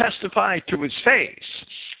does testify to his face.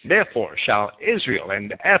 Therefore shall Israel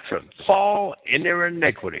and Ephraim fall in their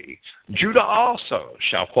iniquity. Judah also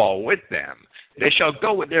shall fall with them. They shall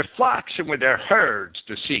go with their flocks and with their herds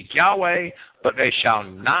to seek Yahweh, but they shall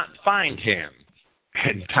not find him.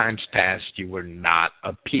 In times past you were not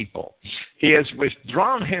a people. He has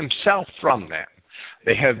withdrawn himself from them.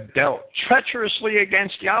 They have dealt treacherously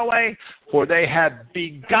against Yahweh, for they have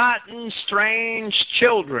begotten strange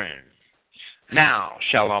children. Now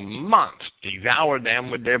shall a month devour them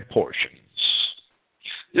with their portions.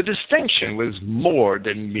 The distinction was more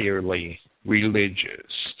than merely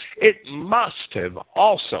religious. It must have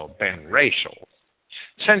also been racial,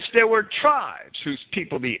 since there were tribes whose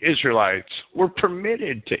people the Israelites were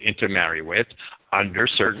permitted to intermarry with under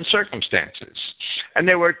certain circumstances, and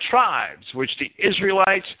there were tribes which the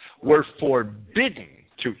Israelites were forbidden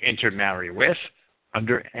to intermarry with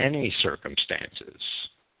under any circumstances.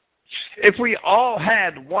 If we all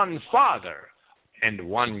had one Father and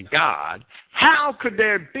one God, how could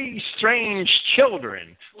there be strange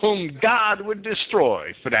children whom God would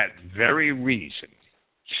destroy for that very reason?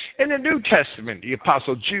 In the New Testament, the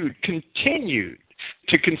Apostle Jude continued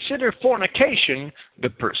to consider fornication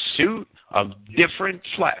the pursuit of different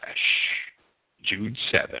flesh. Jude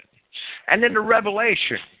 7. And in the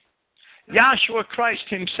Revelation, Yahshua Christ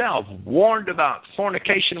himself warned about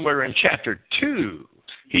fornication, where in chapter 2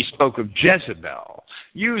 he spoke of Jezebel,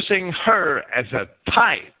 using her as a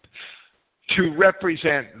type to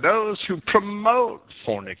represent those who promote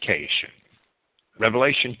fornication.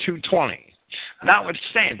 Revelation 2:20.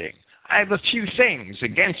 Notwithstanding, I have a few things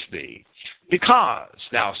against thee, because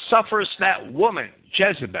thou sufferest that woman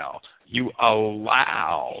Jezebel. You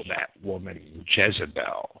allow that woman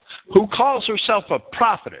Jezebel, who calls herself a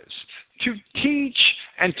prophetess, to teach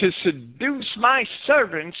and to seduce my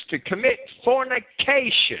servants to commit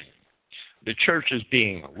fornication. The church is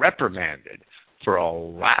being reprimanded for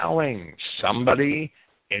allowing somebody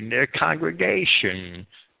in their congregation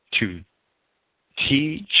to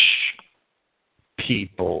teach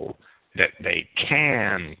people that they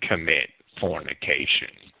can commit fornication.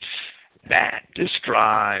 That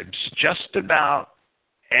describes just about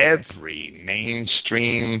every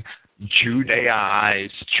mainstream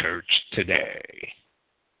Judaized church today.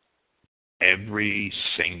 Every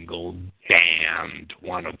single damned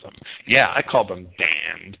one of them. Yeah, I call them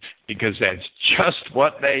damned because that's just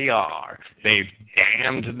what they are. They've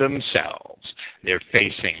damned themselves. They're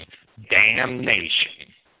facing damnation.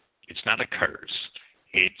 It's not a curse.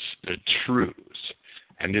 It's the truth.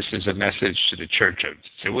 And this is a message to the church of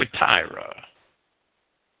Thyatira.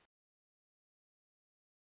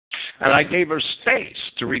 And I gave her space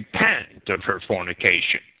to repent of her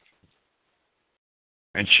fornication.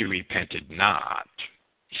 And she repented not.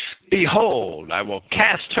 Behold, I will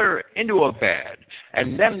cast her into a bed,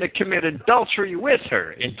 and them that commit adultery with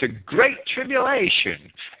her into great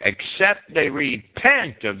tribulation, except they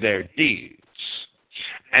repent of their deeds.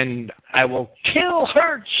 And I will kill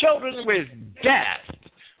her children with death.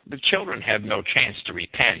 The children have no chance to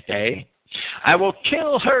repent, eh? I will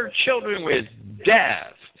kill her children with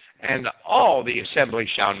death, and all the assembly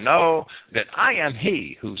shall know that I am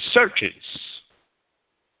he who searches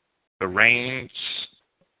the reins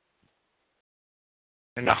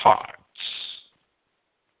and the hearts.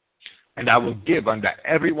 And I will give unto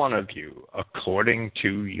every one of you according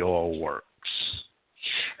to your works.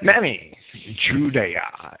 Many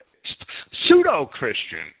Judaized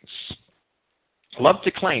pseudo-Christians love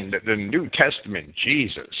to claim that the New Testament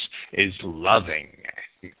Jesus is loving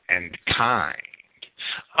and kind,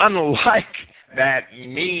 unlike that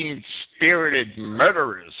mean-spirited,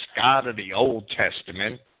 murderous God of the Old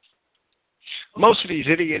Testament. Most of these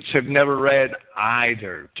idiots have never read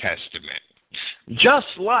either testament. Just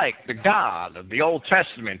like the God of the Old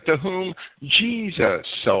Testament, to whom Jesus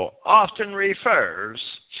so often refers,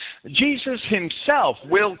 Jesus himself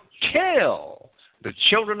will kill the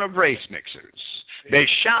children of race mixers. They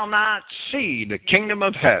shall not see the kingdom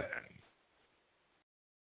of heaven.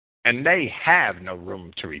 and they have no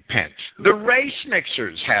room to repent. The race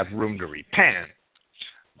mixers have room to repent,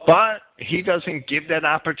 but he doesn't give that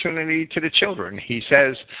opportunity to the children. He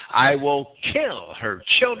says, I will kill her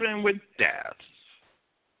children with death.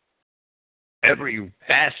 Every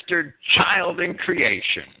bastard child in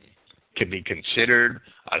creation can be considered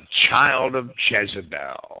a child of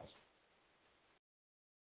Jezebel.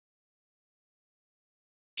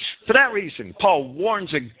 For that reason, Paul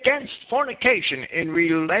warns against fornication in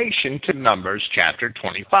relation to Numbers chapter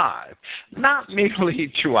 25, not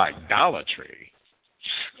merely to idolatry.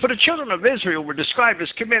 For the children of Israel were described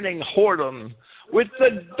as committing whoredom with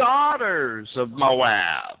the daughters of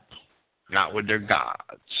Moab, not with their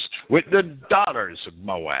gods, with the daughters of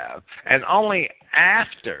Moab, and only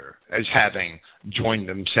after as having joined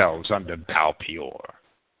themselves unto Baal-peor.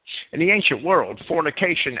 In the ancient world,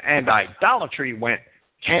 fornication and idolatry went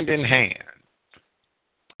hand in hand.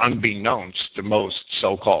 Unbeknownst to most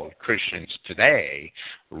so-called Christians today,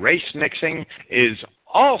 race mixing is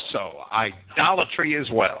also idolatry as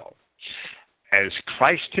well, as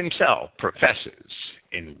Christ himself professes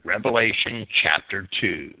in Revelation chapter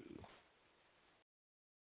 2.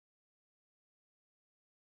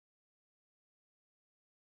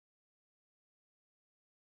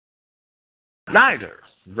 Neither,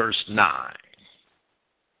 verse 9,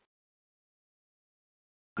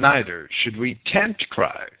 neither should we tempt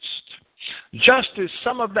Christ, just as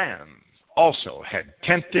some of them also had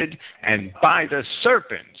tempted, and by the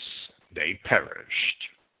serpents they perished.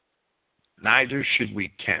 Neither should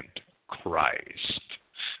we tempt Christ,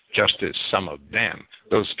 just as some of them,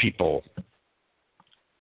 those people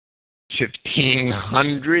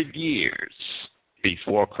 1,500 years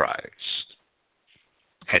before Christ,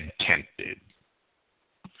 had tempted.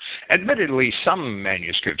 Admittedly, some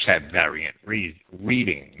manuscripts have variant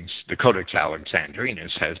readings. The Codex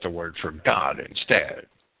Alexandrinus has the word for God instead.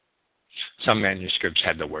 Some manuscripts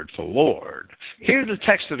had the word for Lord. Here, the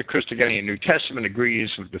text of the Christogenea New Testament agrees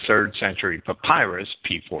with the 3rd century papyrus,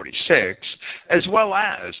 P46, as well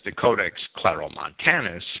as the Codex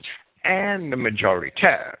Claromontanus and the majority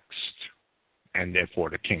text, and therefore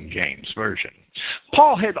the King James Version.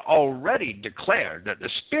 Paul had already declared that the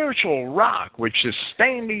spiritual rock which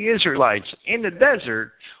sustained the Israelites in the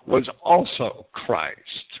desert was also Christ,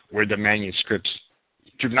 where the manuscripts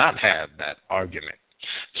do not have that argument.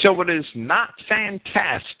 So it is not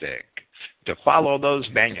fantastic to follow those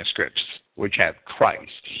manuscripts which have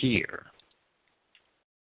Christ here.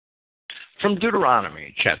 From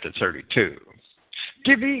Deuteronomy chapter 32,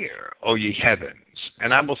 Give ear, O ye heavens,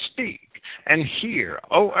 and I will speak, and hear,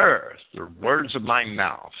 O earth, the words of my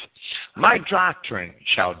mouth. My doctrine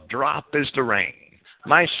shall drop as the rain,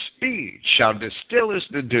 my speech shall distill as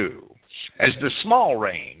the dew, as the small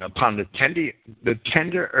rain upon the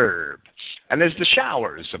tender herb, and as the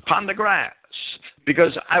showers upon the grass,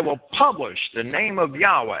 because I will publish the name of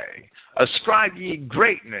Yahweh. Ascribe ye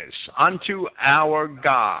greatness unto our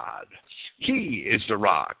God. He is the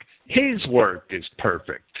rock. His work is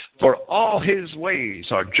perfect, for all his ways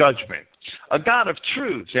are judgment. A God of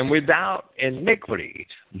truth and without iniquity,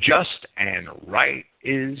 just and right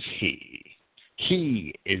is he.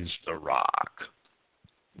 He is the rock.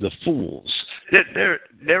 The fools,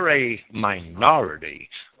 they're a minority,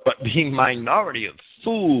 but the minority of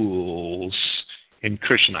fools in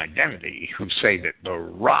Christian identity who say that the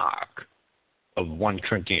rock of 1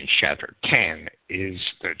 Corinthians chapter 10 is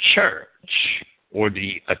the church, or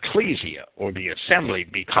the ecclesia, or the assembly,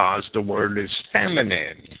 because the word is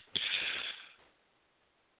feminine.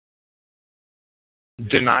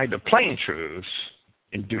 Deny the plain truth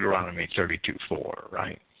in Deuteronomy 32:4,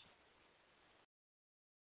 right?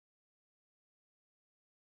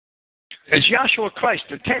 As Yahshua Christ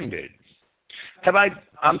attested, have I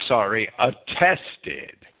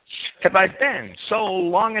been so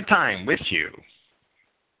long a time with you,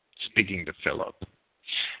 speaking to Philip,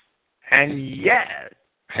 and yet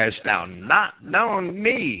hast thou not known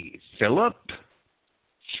me, Philip?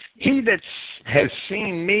 He that has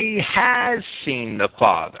seen me has seen the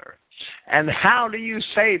Father. And how do you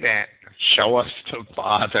say that? Show us the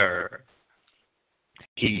Father.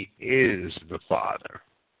 He is the Father.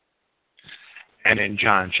 And in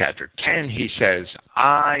John chapter 10, he says,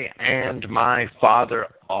 I and my Father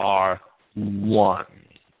are one.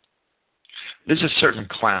 There's a certain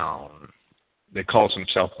clown that calls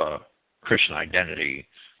himself a Christian identity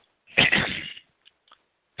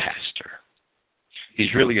pastor.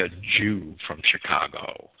 He's really a Jew from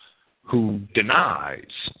Chicago who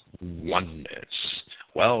denies oneness.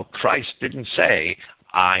 Well, Christ didn't say,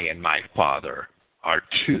 I and my Father are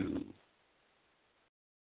two.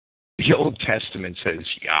 The Old Testament says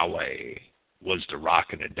Yahweh was the rock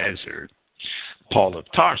in the desert. Paul of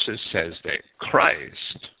Tarsus says that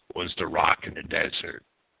Christ was the rock in the desert.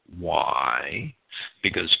 Why?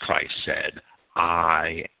 Because Christ said,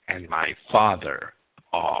 I and my Father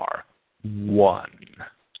are one.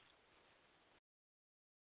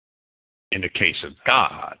 In the case of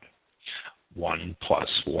God, 1 plus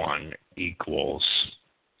 1 equals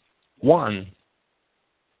 1.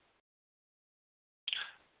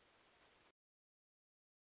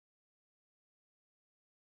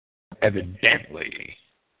 Evidently,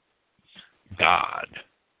 God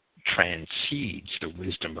transcedes the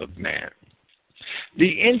wisdom of men.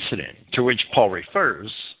 The incident to which Paul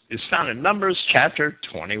refers is found in Numbers chapter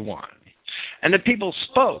 21. And the people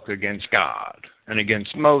spoke against God and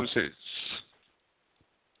against Moses.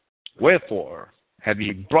 Wherefore have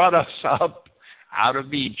ye brought us up out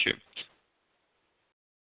of Egypt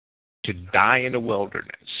to die in the wilderness?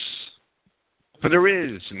 For there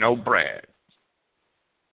is no bread,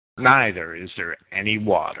 neither is there any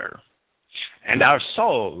water. And our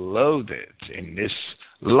soul loatheth in this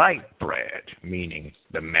light bread, meaning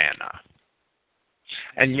the manna.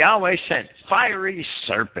 And Yahweh sent fiery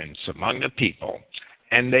serpents among the people,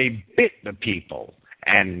 and they bit the people,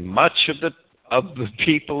 and much of the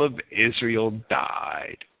people of Israel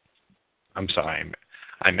died. I'm sorry,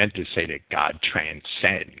 I meant to say that God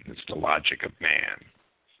transcends the logic of man,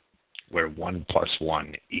 where 1 plus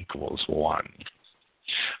 1 equals 1.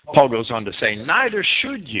 Paul goes on to say, neither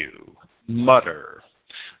should you mutter,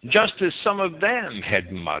 just as some of them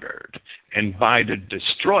had muttered, and by the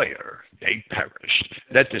destroyer they perished.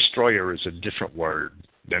 That destroyer is a different word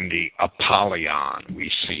than the Apollyon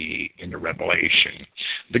we see in the Revelation.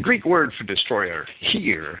 The Greek word for destroyer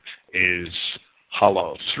here is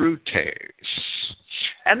holothroutes.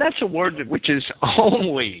 And that's a word which is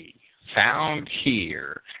only found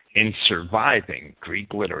here in surviving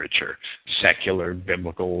Greek literature. Secular,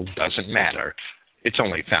 biblical, doesn't matter. It's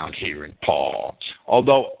only found here in Paul,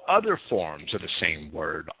 although other forms of the same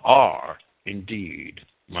word are, indeed,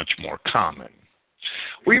 much more common.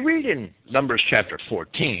 We read in Numbers chapter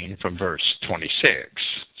 14 from verse 26,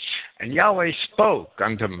 and Yahweh spoke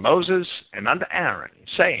unto Moses and unto Aaron,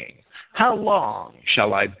 saying, how long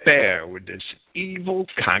shall I bear with this evil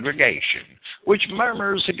congregation, which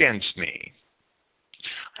murmurs against me?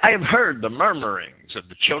 I have heard the murmurings of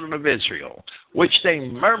the children of Israel, which they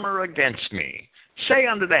murmur against me. Say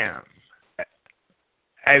unto them,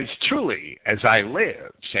 as truly as I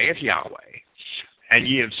live, saith Yahweh, and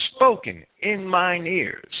ye have spoken in mine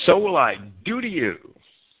ears, so will I do to you.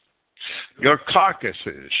 Your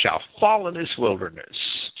carcasses shall fall in this wilderness,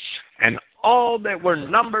 and all that were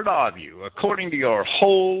numbered of you, according to your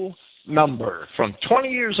whole number, from 20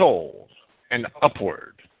 years old and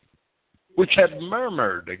upward, which have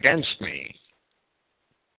murmured against me.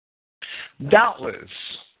 Doubtless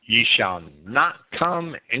ye shall not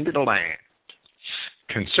come into the land,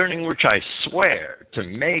 concerning which I swear to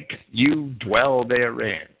make you dwell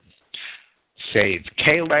therein, save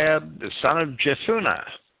Caleb the son of Jephunneh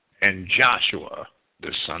and Joshua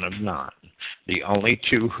the son of Nun, the only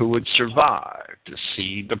two who would survive to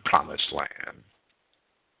see the promised land.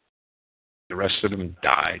 The rest of them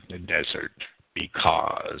died in the desert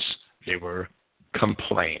because they were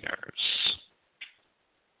complainers.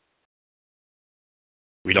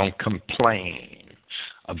 We don't complain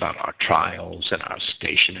about our trials and our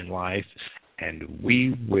station in life, and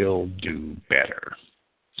we will do better.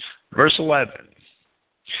 Verse 11.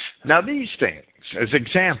 Now these things, as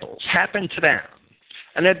examples, happened to them,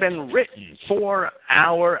 and have been written for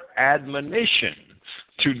our admonition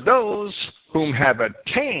to those whom have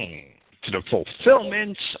attained to the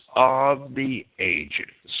fulfillments of the ages.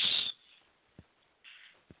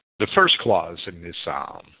 The first clause in this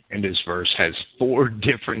psalm, in this verse, has 4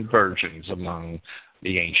 different versions among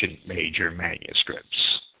the ancient major manuscripts.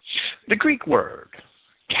 The Greek word,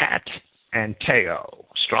 kat and teo,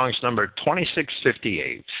 Strong's number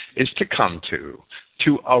 2658, is to come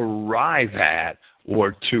to arrive at,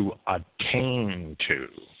 or to attain to.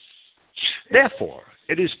 Therefore,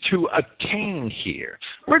 it is to attain here,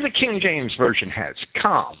 where the King James Version has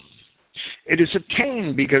come. It is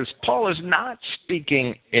attained because Paul is not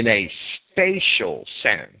speaking in a spatial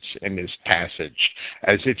sense in this passage,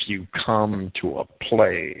 as if you come to a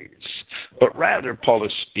place, but rather Paul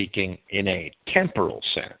is speaking in a temporal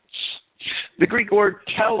sense. The Greek word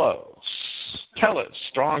telos,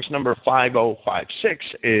 Strong's number 5056,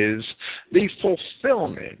 is the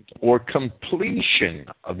fulfillment or completion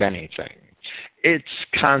of anything. Its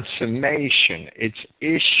consummation, its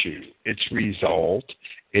issue, its result,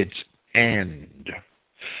 its end.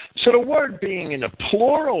 So the word being in a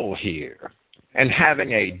plural here And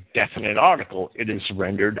having a definite article, it is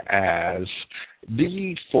rendered as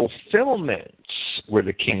the fulfillments, where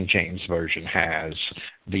the King James Version has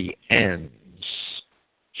the ends.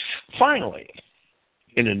 Finally,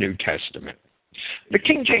 in the New Testament, the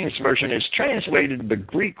King James Version is translated the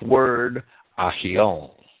Greek word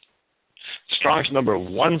ahion. Strong's number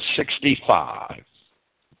 165.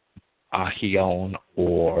 Ahion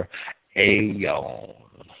or aeon,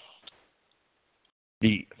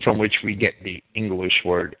 from which we get the English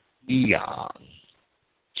word eon.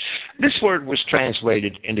 This word was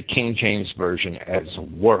translated in the King James Version as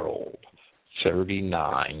world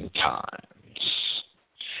 39 times.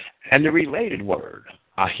 And the related word,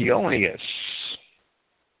 ahionios,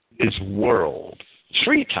 is world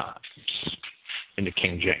 3 times in the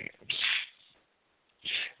King James.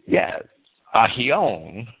 Yet,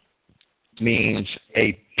 ahion means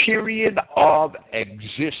a period of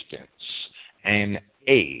existence and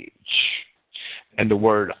age. And the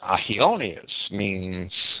word ahionios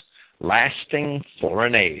means lasting for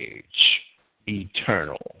an age,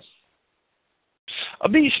 eternal.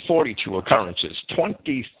 Of these 42 occurrences,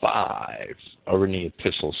 25 are in the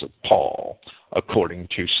Epistles of Paul, according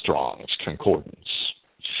to Strong's Concordance.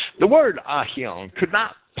 The word ahion could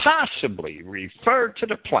not possibly refer to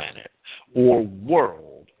the planet or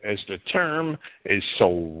world, as the term is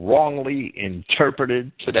so wrongly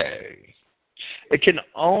interpreted today. It can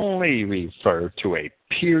only refer to a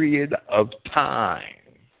period of time.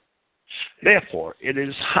 Therefore, it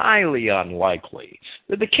is highly unlikely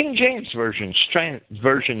that the King James Version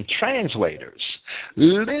translators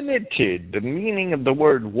limited the meaning of the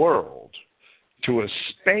word world to a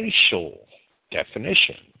spatial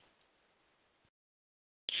definition.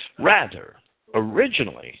 Rather,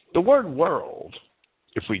 originally, the word world,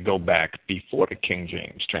 if we go back before the King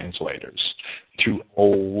James translators to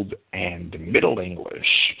Old and Middle English,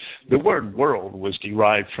 the word world was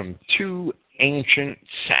derived from 2 ancient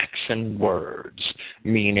Saxon words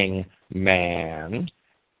meaning man,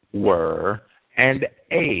 were, and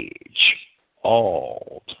age,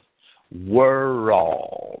 ald,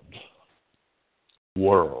 world,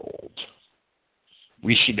 world.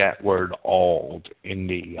 We see that word ald in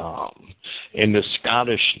the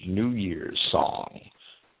Scottish New Year's song,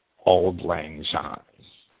 Auld Lang Syne.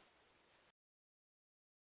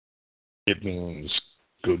 It means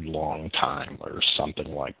good long time or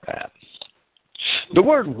something like that. The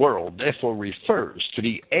word world therefore refers to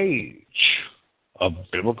the age of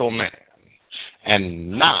biblical man and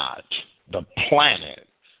not the planet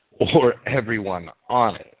or everyone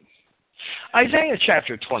on it. Isaiah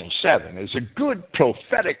chapter 27 is a good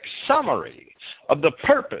prophetic summary of the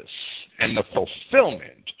purpose and the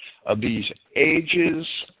fulfillment of these ages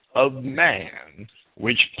of man,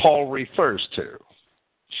 which Paul refers to.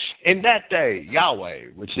 In that day,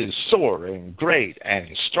 Yahweh, with his sword and great and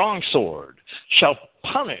strong sword, shall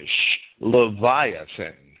punish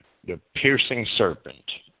Leviathan, the piercing serpent,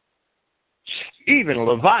 even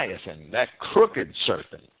Leviathan, that crooked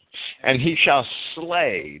serpent, and he shall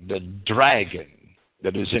slay the dragon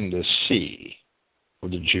that is in the sea, for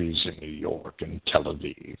the Jews in New York and Tel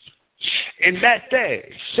Aviv. In that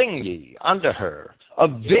day sing ye unto her a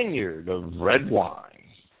vineyard of red wine.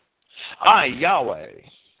 I, Yahweh,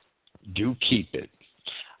 do keep it.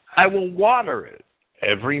 I will water it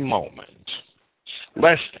every moment,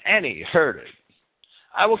 lest any hurt it.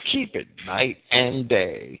 I will keep it night and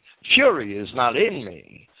day. Fury is not in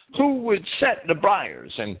me. Who would set the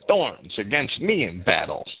briars and thorns against me in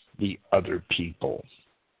battle? The other people.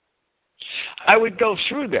 I would go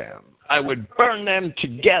through them. I would burn them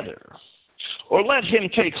together. Or let him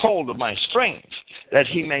take hold of my strength, that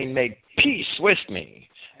he may make peace with me.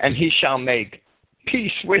 And he shall make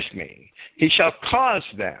peace with me. He shall cause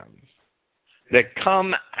them that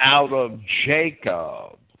come out of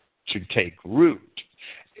Jacob to take root.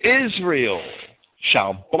 Israel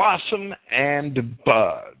shall blossom and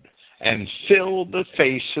bud, and fill the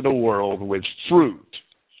face of the world with fruit,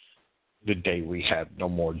 the day we have no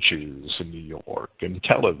more Jews in New York and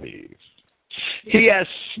Tel Aviv. He has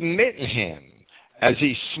smitten him as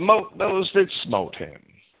he smote those that smote him.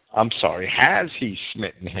 Has he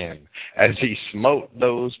smitten him as he smote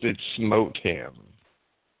those that smote him?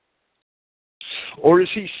 Or is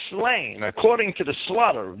he slain according to the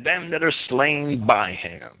slaughter of them that are slain by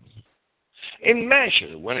him? In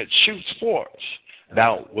measure, when it shoots forth,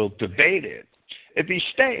 thou wilt debate it. If he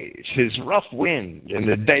stays his rough wind in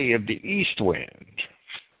the day of the east wind.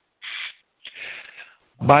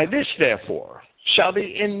 By this, therefore, shall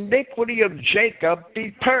the iniquity of Jacob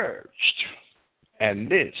be purged, and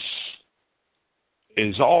this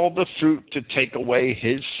is all the fruit to take away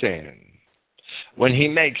his sin. when he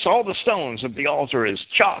makes all the stones of the altar as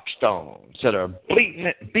chalk stones that are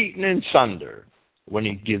beaten in sunder, when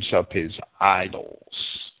he gives up his idols.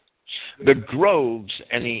 The groves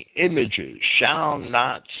and the images shall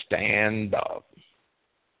not stand up.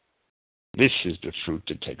 This is the fruit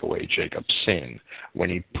to take away Jacob's sin, when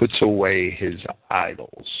he puts away his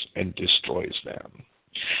idols and destroys them.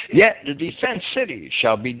 Yet the defenced city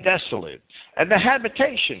shall be desolate, and the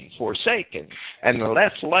habitation forsaken, and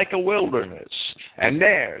left like a wilderness. And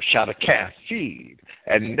there shall the calf feed,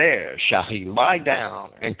 and there shall he lie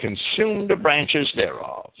down, and consume the branches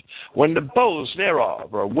thereof. When the boughs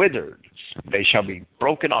thereof are withered, they shall be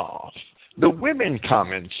broken off. The women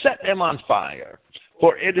come and set them on fire,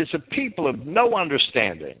 for it is a people of no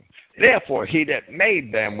understanding. Therefore he that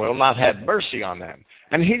made them will not have mercy on them,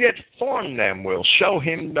 and he that formed them will show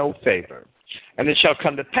him no favor. And it shall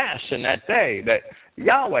come to pass in that day that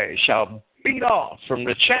Yahweh shall beat off from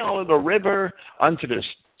the channel of the river unto the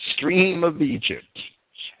stream of Egypt,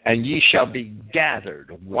 and ye shall be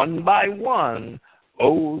gathered one by one,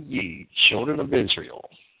 O ye children of Israel.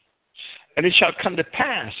 And it shall come to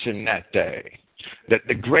pass in that day that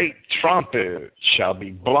the great trumpet shall be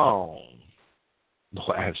blown, the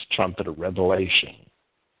last trumpet of Revelation.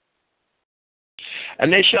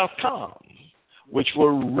 And they shall come, which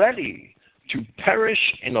were ready to perish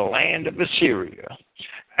in the land of Assyria,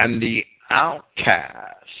 and the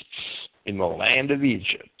outcasts in the land of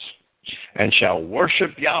Egypt, and shall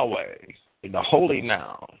worship Yahweh in the holy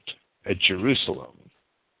mount at Jerusalem.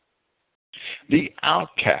 The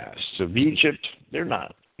outcasts of Egypt, they're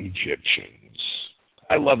not Egyptians.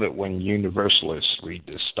 I love it when universalists read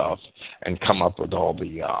this stuff and come up with all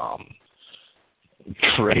the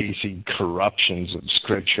crazy corruptions of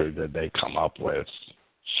Scripture that they come up with.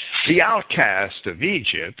 The outcasts of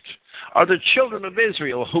Egypt are the children of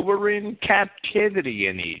Israel who were in captivity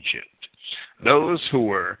in Egypt. Those who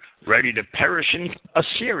were ready to perish in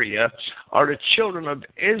Assyria are the children of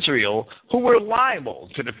Israel who were liable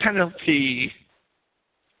to the penalty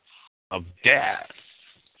of death,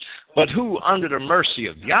 but who, under the mercy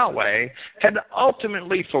of Yahweh, had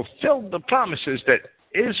ultimately fulfilled the promises that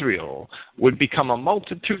Israel would become a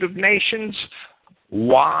multitude of nations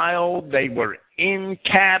while they were in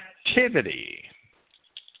captivity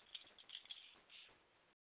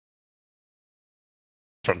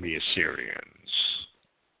from the Assyrians.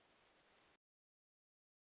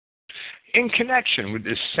 In connection with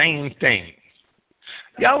this same thing,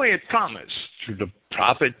 Yahweh had promised through the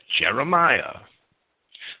prophet Jeremiah,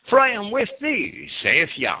 "For I am with thee, saith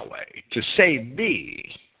Yahweh, to save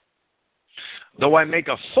thee. Though I make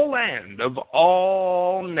a full end of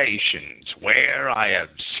all nations where I have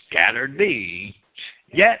scattered thee,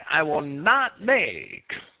 yet I will not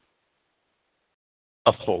make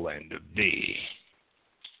a full end of thee.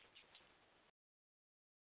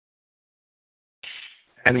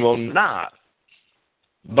 And will not,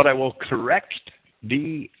 but I will correct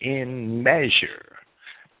thee in measure,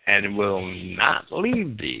 and will not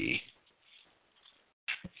leave thee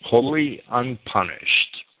wholly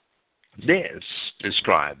unpunished." This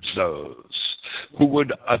describes those who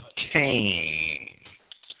would attain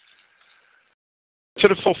to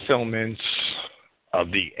the fulfillment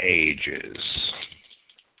of the ages.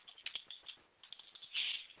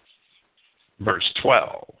 Verse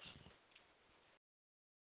 12.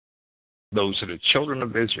 Those are the children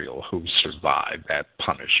of Israel who survived that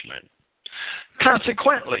punishment.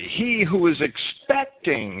 Consequently, he who is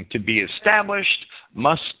expecting to be established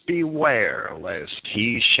must beware lest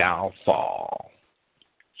he shall fall.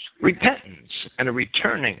 Repentance and a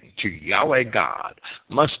returning to Yahweh God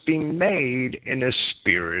must be made in a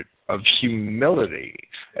spirit of humility,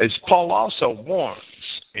 as Paul also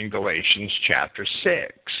warns in Galatians chapter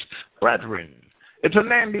 6. Brethren, if a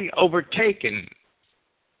man be overtaken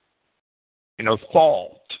in a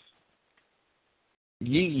fault,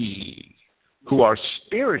 ye who are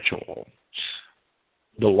spiritual,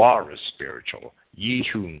 the law is spiritual, ye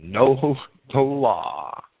who know the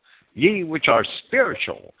law, ye which are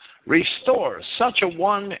spiritual, restore such a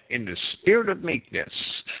one in the spirit of meekness,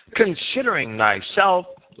 considering thyself,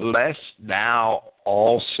 lest thou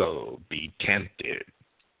also be tempted.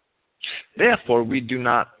 Therefore we do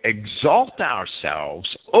not exalt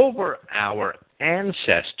ourselves over our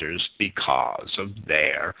ancestors because of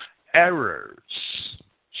their errors,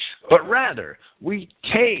 but rather we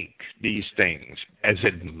take these things as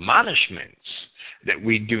admonishments that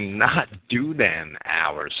we do not do them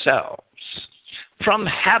ourselves. From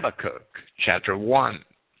Habakkuk chapter 1,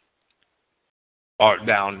 art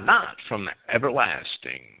thou not from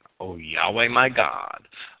everlasting, O Yahweh my God,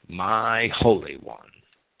 my Holy One?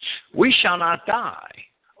 We shall not die,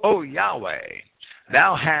 O Yahweh,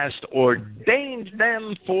 thou hast ordained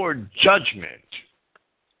them for judgment.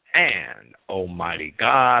 And, Almighty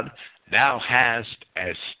God, thou hast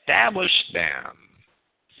established them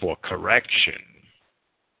for correction.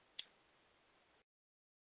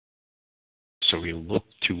 So we look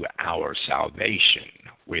to our salvation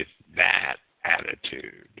with that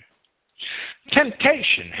attitude.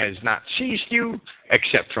 Temptation has not seized you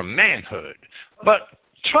except from manhood, but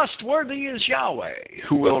trustworthy is Yahweh,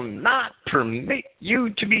 who will not permit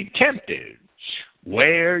you to be tempted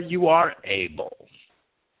where you are able.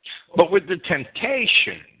 But with the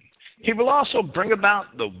temptation, he will also bring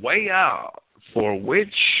about the way out for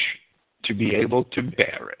which to be able to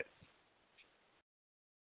bear it.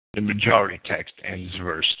 The majority text ends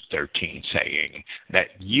verse 13 saying that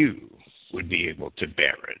you would be able to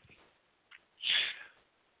bear it.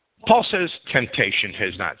 Paul says temptation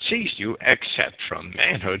has not seized you except from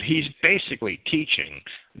manhood. He's basically teaching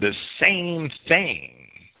the same thing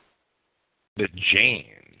that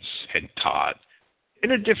James had taught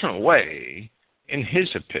in a different way in his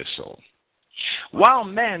epistle. While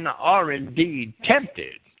men are indeed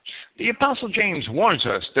tempted, the Apostle James warns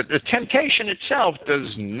us that the temptation itself does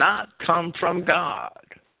not come from God.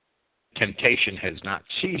 Temptation has not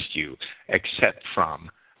seized you except from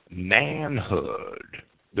manhood,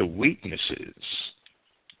 the weaknesses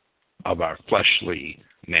of our fleshly,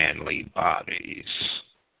 manly bodies.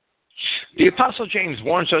 The Apostle James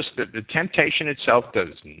warns us that the temptation itself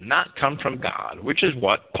does not come from God, which is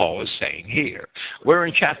what Paul is saying here. Where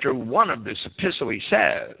in chapter 1 of this epistle he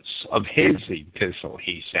says,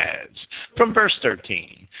 from verse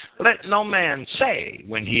 13, let no man say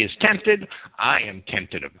when he is tempted, I am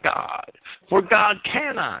tempted of God. For God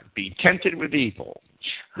cannot be tempted with evil,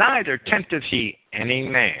 neither tempteth he any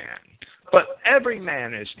man. But every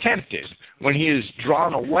man is tempted when he is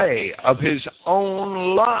drawn away of his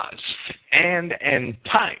own lust and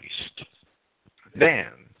enticed. Then,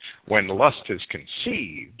 when lust is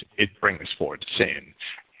conceived, it brings forth sin.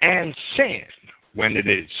 And sin, when it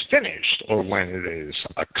is finished or when it is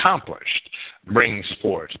accomplished, brings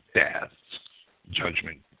forth death,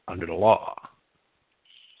 judgment under the law.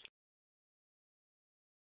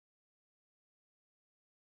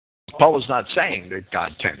 Paul is not saying that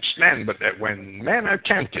God tempts men, but that when men are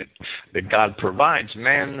tempted, that God provides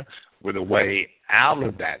men with a way out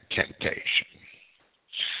of that temptation.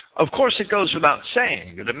 Of course, it goes without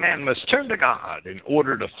saying that a man must turn to God in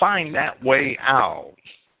order to find that way out.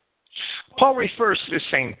 Paul refers to the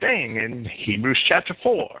same thing in Hebrews chapter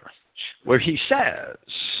 4, where he says,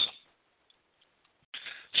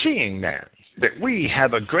 seeing then that we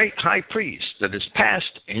have a great high priest that is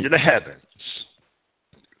passed into the heavens,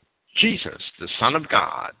 Jesus, the Son of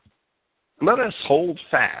God, let us hold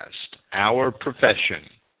fast our profession.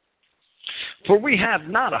 For we have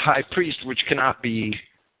not a high priest which cannot be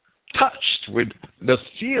touched with the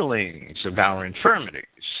feelings of our infirmities,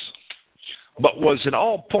 but was in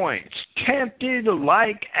all points tempted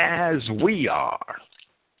like as we are.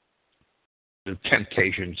 The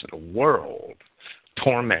temptations of the world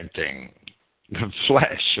tormenting the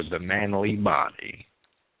flesh of the manly body.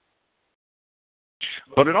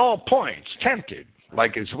 But in all points tempted,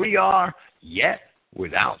 like as we are, yet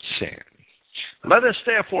without sin. Let us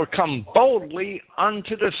therefore come boldly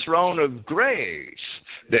unto the throne of grace,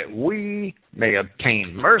 that we may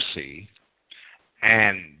obtain mercy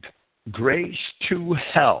and grace to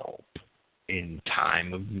help in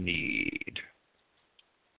time of need.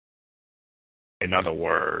 In other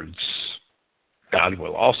words, God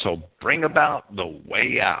will also bring about the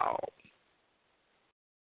way out.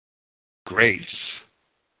 Grace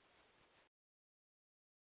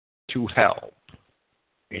to help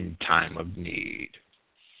in time of need.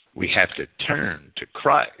 We have to turn to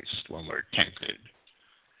Christ when we're tempted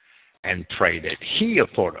and pray that He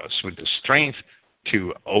afford us with the strength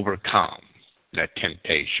to overcome that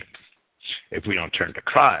temptation. If we don't turn to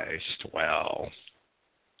Christ, well,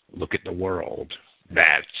 look at the world.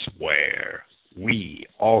 That's where we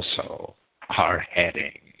also are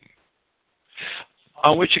heading.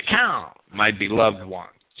 On which account, my beloved ones,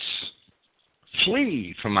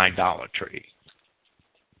 flee from idolatry.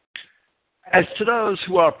 As to those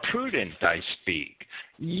who are prudent, I speak.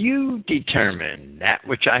 You determine that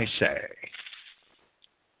which I say.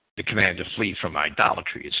 The command to flee from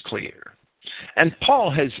idolatry is clear. And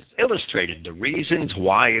Paul has illustrated the reasons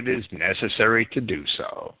why it is necessary to do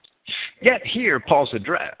so. Yet here Paul's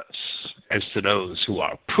address, as to those who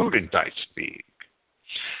are prudent, I speak.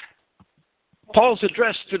 Paul's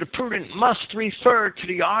address to the prudent must refer to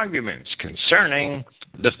the arguments concerning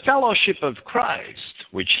the fellowship of Christ,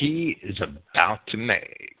 which he is about to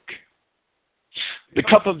make. The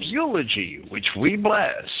cup of eulogy which we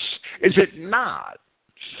bless, is it not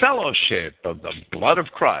fellowship of the blood of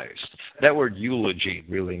Christ? That word eulogy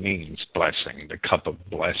really means blessing, the cup of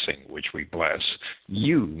blessing which we bless.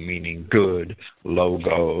 You meaning good,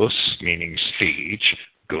 logos meaning speech,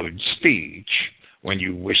 good speech. When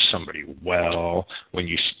you wish somebody well, when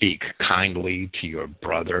you speak kindly to your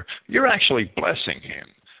brother, you're actually blessing him.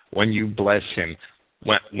 When you bless him,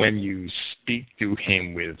 when you speak to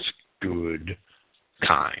him with good,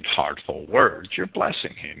 kind, heartful words, you're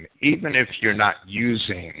blessing him, even if you're not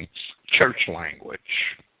using church language.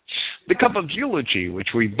 The cup of eulogy which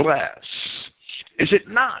we bless, is it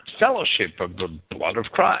not fellowship of the blood of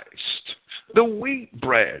Christ? The wheat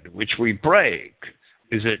bread which we break,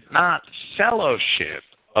 is it not fellowship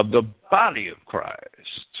of the body of Christ?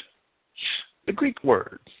 The Greek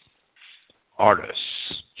word, artis,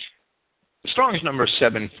 Strong's number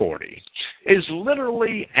 740, is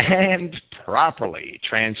literally and properly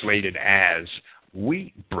translated as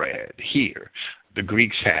wheat bread here. The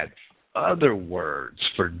Greeks had other words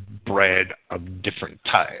for bread of different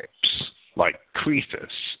types, like krithis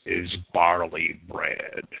is barley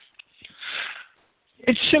bread.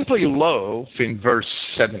 It's simply loaf in verse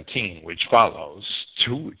 17, which follows,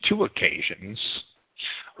 two occasions.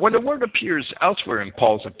 When the word appears elsewhere in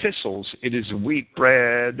Paul's epistles, it is wheat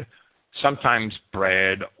bread, sometimes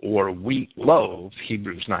bread, or wheat loaf,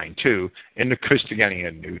 Hebrews 9:2, in the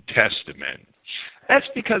Christogenea New Testament. That's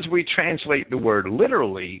because we translate the word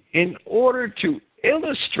literally in order to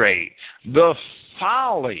illustrate the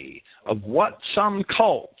folly of what some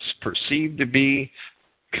cults perceive to be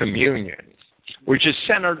communion, which is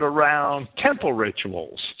centered around temple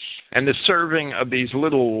rituals and the serving of these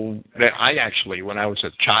little, that I actually, when I was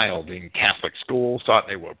a child in Catholic school, thought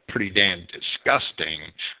they were pretty damn disgusting,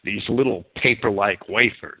 these little paper-like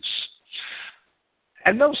wafers.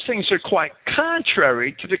 And those things are quite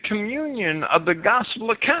contrary to the communion of the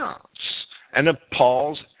gospel accounts and of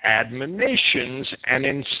Paul's admonitions and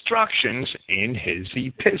instructions in his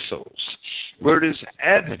epistles, where it is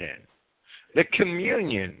evident that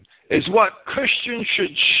communion is what Christians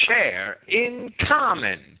should share in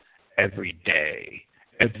common every day,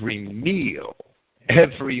 every meal,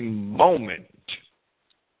 every moment.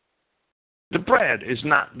 The bread is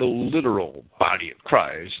not the literal body of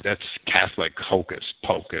Christ. That's Catholic hocus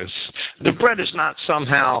pocus. The bread is not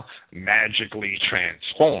somehow magically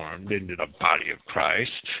transformed into the body of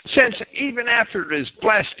Christ, since even after it is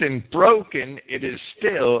blessed and broken, it is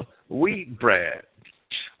still wheat bread.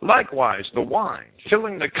 Likewise, the wine,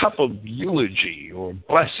 filling the cup of eulogy or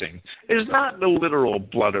blessing, is not the literal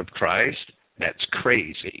blood of Christ. That's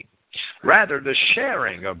crazy. Rather, the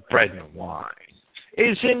sharing of bread and wine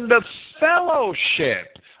is in the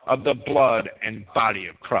fellowship of the blood and body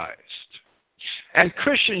of Christ. And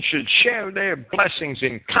Christians should share their blessings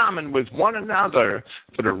in common with one another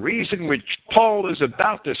for the reason which Paul is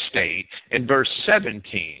about to state in verse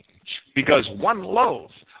 17. Because one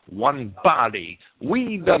loaf, one body,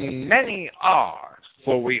 we the many are,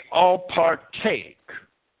 for we all partake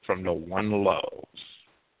from the one loaf.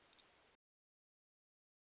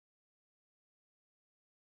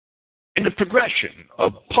 In the progression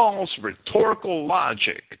of Paul's rhetorical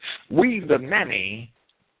logic, we the many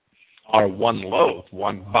are one loaf,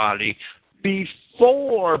 one body,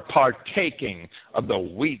 before partaking of the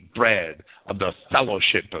wheat bread of the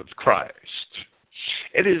fellowship of Christ.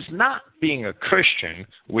 It is not being a Christian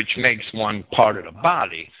which makes one part of the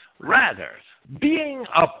body. Rather, being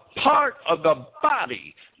a part of the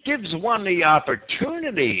body gives one the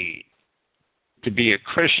opportunity to be a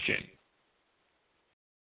Christian.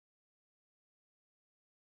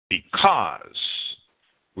 Because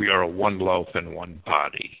we are one loaf and one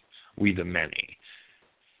body, we the many.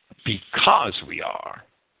 Because we are,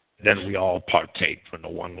 then we all partake from the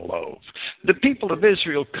one loaf. The people of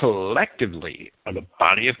Israel collectively are the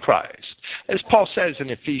body of Christ. As Paul says in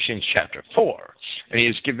Ephesians chapter 4, and he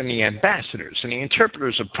has given the ambassadors and the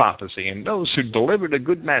interpreters of prophecy and those who deliver the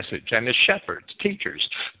good message and the shepherds, teachers,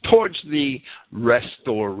 towards the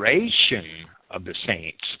restoration of the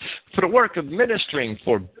saints, for the work of ministering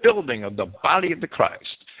for building of the body of the Christ.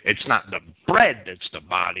 It's not the bread that's the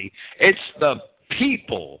body, it's the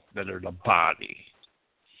people that are the body.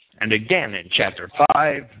 And again in chapter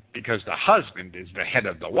 5, because the husband is the head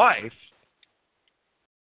of the wife,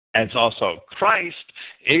 as also Christ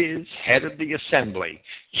is head of the assembly,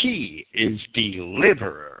 he is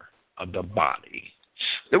deliverer of the body.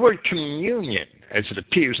 The word communion, as it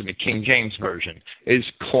appears in the King James Version, is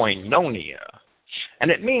koinonia,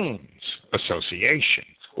 and it means association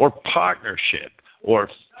or partnership or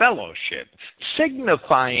fellowship,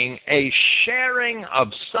 signifying a sharing of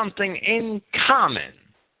something in common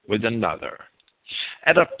with another.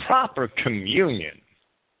 At a proper communion,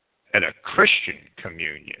 at a Christian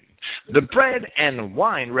communion, the bread and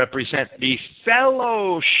wine represent the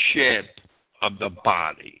fellowship of the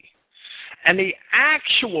body. And the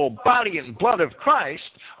actual body and blood of Christ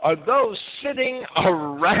are those sitting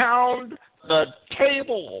around the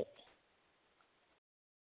table.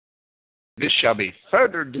 This shall be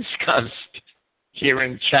further discussed here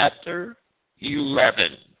in chapter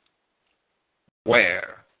 11,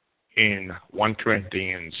 where in 1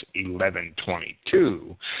 Corinthians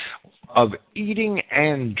 11:22, of eating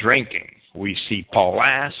and drinking, we see Paul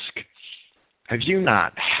ask, have you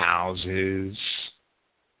not houses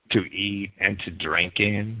to eat and to drink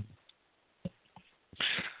in?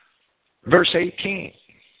 Verse 18,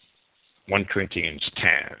 1 Corinthians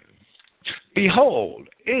 10. Behold,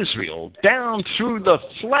 Israel down through the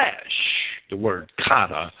flesh, the word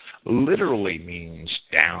kata literally means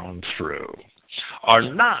down through, are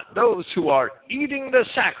not those who are eating the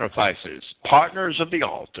sacrifices, partners of the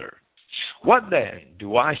altar. What then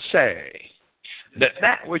do I say?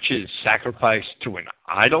 That which is sacrificed to an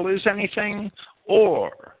idol is anything,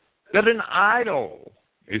 or that an idol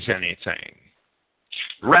is anything?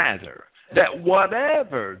 Rather, that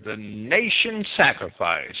whatever the nation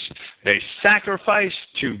sacrifice, they sacrifice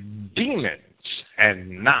to demons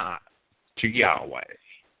and not to Yahweh.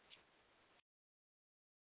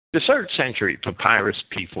 The 3rd century papyrus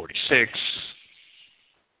P46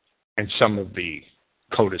 and some of the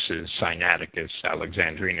codices, Sinaiticus,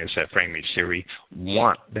 Alexandrinus, Ephraimi, Syri,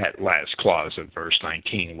 want that last clause of verse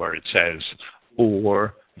 19 where it says,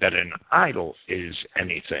 or that an idol is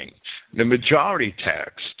anything. The majority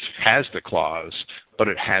text has the clause, but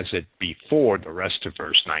it has it before the rest of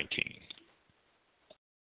verse 19.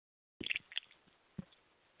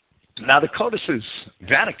 Now the codices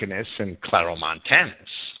Vaticanus and Claromontanus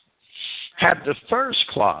have the first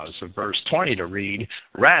clause of verse 20 to read,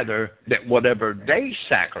 rather, that whatever they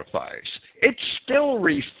sacrifice, it's still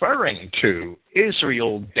referring to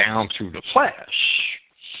Israel down through the flesh.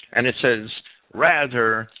 And it says,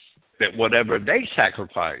 rather, that whatever they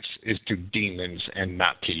sacrifice is to demons and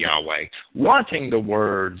not to Yahweh, wanting the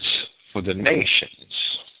words for the nations.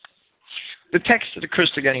 The text of the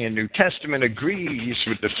Christogenea New Testament agrees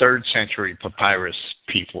with the 3rd century papyrus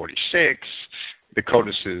P46, the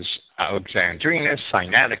codices Alexandrinus,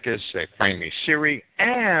 Sinaiticus, Ephraimi, Syri,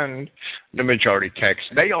 and the majority text.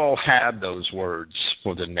 They all have those words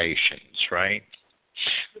for the nations, right?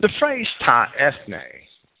 The phrase ta ethne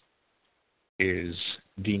is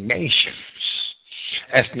the nations,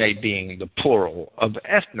 ethne being the plural of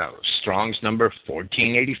ethnos, Strong's number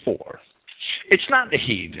 1484. It's not the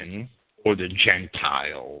heathen or the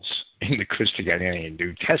Gentiles in the Christogenea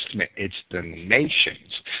New Testament, it's the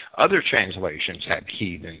nations. Other translations have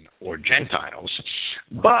heathen or Gentiles,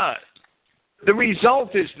 but the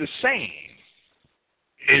result is the same.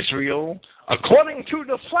 Israel, according to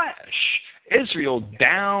the flesh, Israel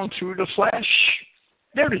down through the flesh,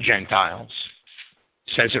 they're the Gentiles.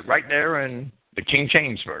 It says it right there in the King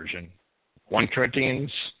James Version, 1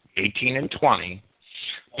 Corinthians 18 and 20.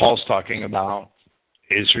 Paul's talking about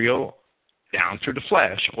Israel down through the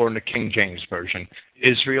flesh, or in the King James Version,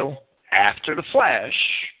 Israel after the flesh.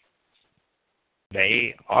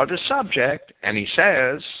 They are the subject, and he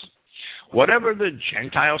says, whatever the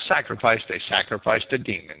Gentiles sacrifice, they sacrifice to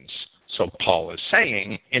demons. So Paul is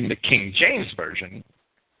saying in the King James Version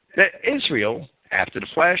that Israel, after the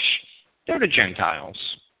flesh, they're the Gentiles.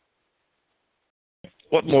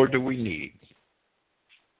 What more do we need?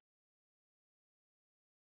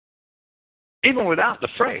 Even without the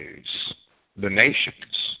phrase, the nations,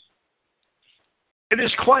 it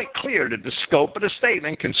is quite clear that the scope of the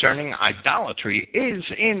statement concerning idolatry is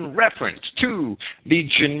in reference to the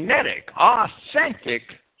genetic, authentic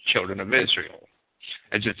children of Israel.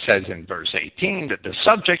 As it says in verse 18, that the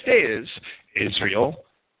subject is Israel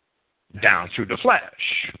down through the flesh.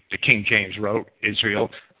 The King James wrote Israel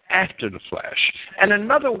after the flesh. And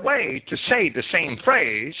another way to say the same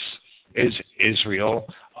phrase is Israel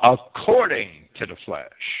according to the flesh.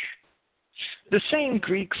 The same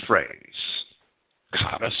Greek phrase,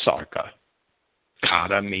 kata sarka,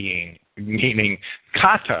 kata meaning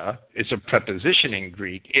kata is a preposition in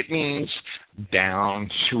Greek. It means down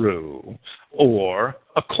through, or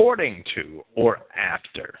according to, or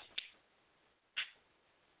after.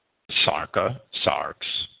 Sarka, sarx,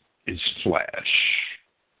 is flesh.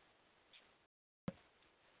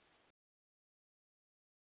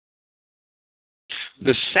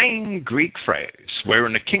 The same Greek phrase, where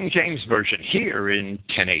in the King James Version here in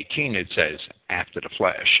 10:18 it says, after the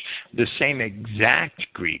flesh, the same exact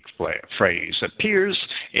Greek phrase appears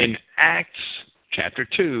in Acts chapter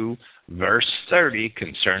 2, verse 30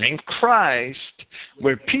 concerning Christ,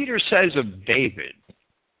 where Peter says of David,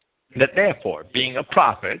 that therefore, being a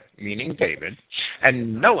prophet, meaning David,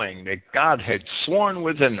 and knowing that God had sworn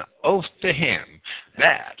with an oath to him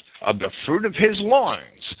that of the fruit of his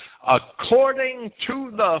loins, according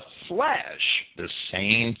to the flesh, the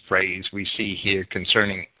same phrase we see here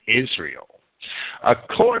concerning Israel,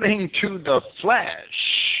 according to the flesh,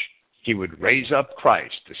 he would raise up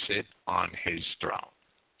Christ to sit on his throne.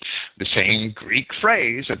 The same Greek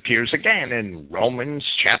phrase appears again in Romans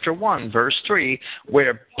chapter 1, verse 3,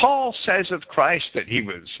 where Paul says of Christ that he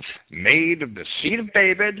was made of the seed of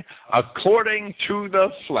David according to the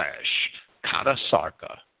flesh,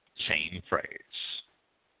 katasarka, same phrase.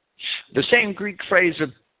 The same Greek phrase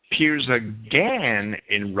appears again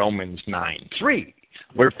in Romans 9:3,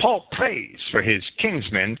 where Paul prays for his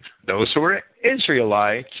kinsmen, those who are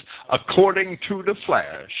Israelites, according to the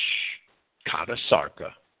flesh,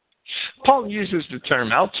 katasarka. Paul uses the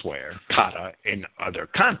term elsewhere, kata, in other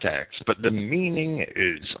contexts, but the meaning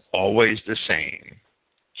is always the same.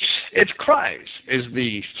 If Christ is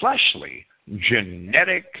the fleshly,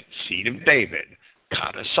 genetic seed of David,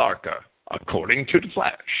 katasarka, according to the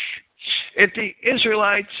flesh. If the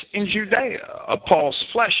Israelites in Judea are Paul's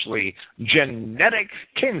fleshly, genetic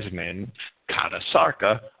kinsmen,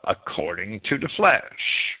 katasarka, according to the flesh,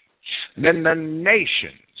 then the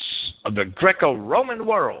nations of the Greco-Roman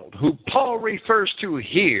world, who Paul refers to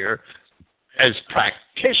here as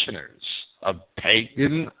practitioners of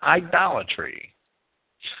pagan idolatry,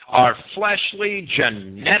 are fleshly,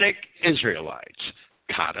 genetic Israelites,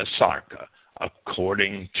 katasarka,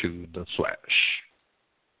 according to the flesh.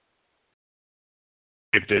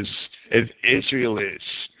 If Israel is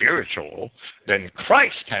spiritual, then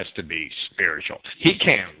Christ has to be spiritual. He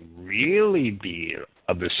can't really be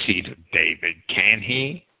of the seed of David, can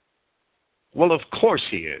he? Well, of course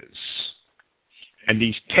he is. And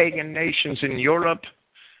these pagan nations in Europe,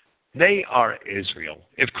 they are Israel.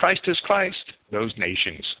 If Christ is Christ, those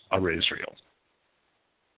nations are Israel.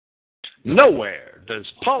 Nowhere does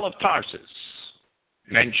Paul of Tarsus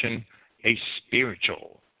mention a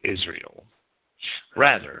spiritual Israel.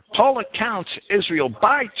 Rather, Paul accounts Israel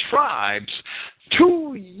by tribes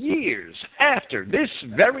 2 years after this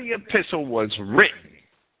very epistle was written,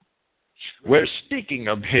 where speaking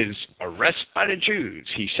of his arrest by the Jews,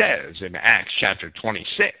 he says in Acts chapter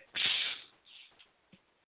 26,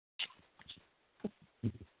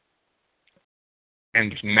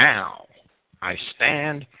 "And now I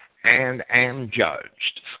stand and am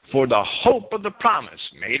judged for the hope of the promise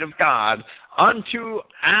made of God unto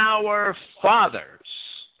our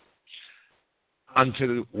fathers,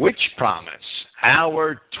 unto which promise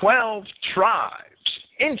our 12 tribes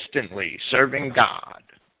instantly serving God,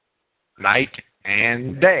 night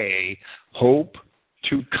and day, hope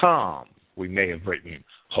to come." We may have written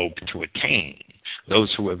hope to attain.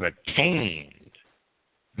 Those who have attained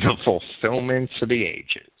the fulfillments of the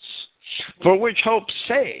ages. For which hope's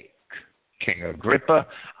sake, King Agrippa,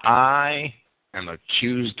 I am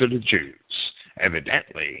accused of the Jews.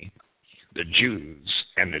 Evidently, the Jews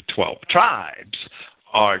and the 12 tribes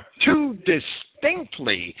are two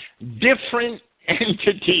distinctly different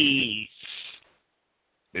entities.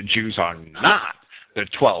 The Jews are not the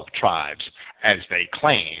 12 tribes as they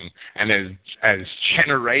claim, and as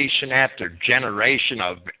generation after generation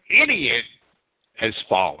of idiot has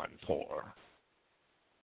fallen for.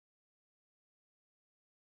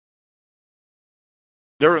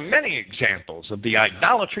 There are many examples of the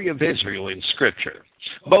idolatry of Israel in Scripture,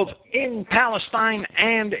 both in Palestine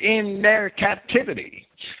and in their captivity.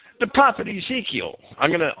 The prophet Ezekiel,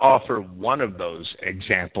 I'm going to offer one of those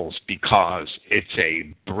examples because it's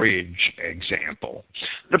a bridge example.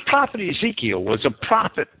 The prophet Ezekiel was a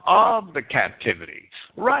prophet of the captivity,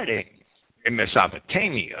 writing in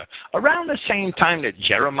Mesopotamia around the same time that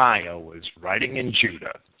Jeremiah was writing in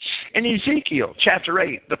Judah. In Ezekiel chapter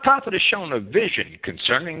 8, the prophet is shown a vision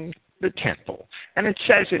concerning the temple, and it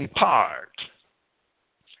says in part,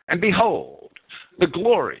 "And behold, the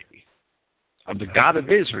glory of the God of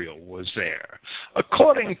Israel was there,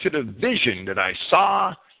 according to the vision that I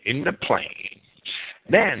saw in the plain.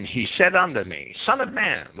 Then he said unto me, Son of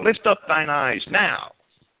man, lift up thine eyes now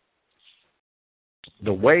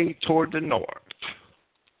the way toward the north.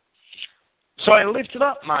 So I lifted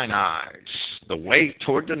up mine eyes the way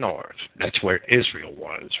toward the north." That's where Israel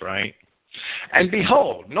was, right? "And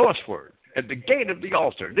behold, northward, at the gate of the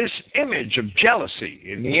altar, this image of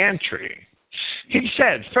jealousy in the entry. He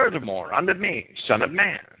said furthermore unto me, Son of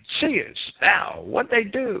man, seest thou what they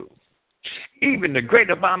do? Even the great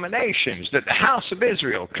abominations that the house of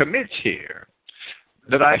Israel commits here,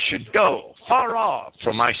 that I should go far off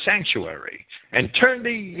from my sanctuary, and turn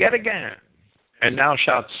thee yet again, and thou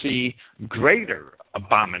shalt see greater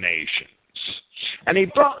abominations. And he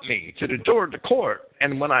brought me to the door of the court,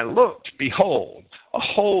 and when I looked, behold, a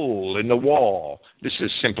hole in the wall. This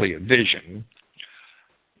is simply a vision.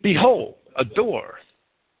 Behold, a door.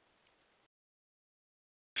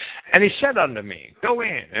 And he said unto me, Go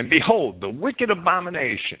in, and behold, the wicked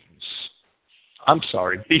abominations.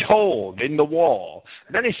 Behold, in the wall.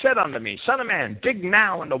 Then he said unto me, Son of man, dig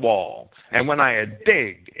now in the wall. And when I had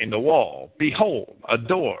digged in the wall, behold, a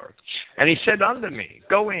door. And he said unto me,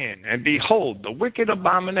 Go in, and behold, the wicked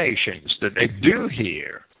abominations that they do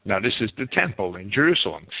here. Now this is the temple in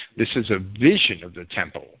Jerusalem. This is a vision of the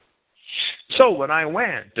temple. So when I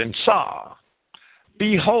went and saw,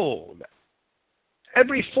 behold,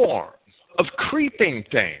 every form of creeping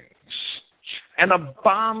things and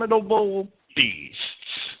abominable beasts,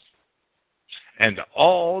 and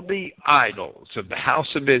all the idols of the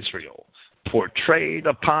house of Israel portrayed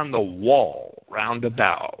upon the wall round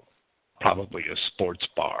about, probably a sports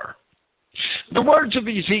bar. The words of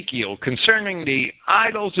Ezekiel concerning the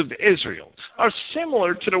idols of Israel are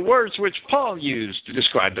similar to the words which Paul used to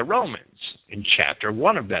describe the Romans in chapter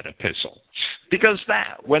 1 of that epistle, because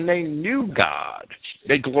that when they knew God,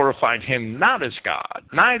 they glorified him not as God,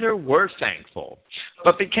 neither were thankful,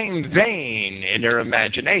 but became vain in their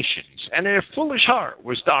imaginations, and their foolish heart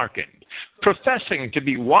was darkened. Professing to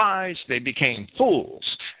be wise, they became fools,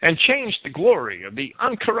 and changed the glory of the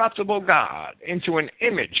uncorruptible God into an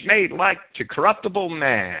image made like to corruptible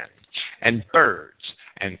man, and birds,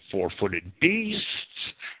 and four-footed beasts,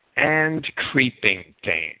 and creeping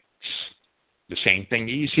things. The same thing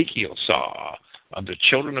Ezekiel saw of the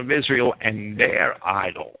children of Israel and their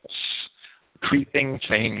idols, creeping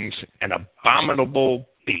things and abominable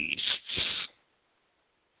beasts.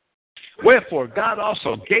 Wherefore God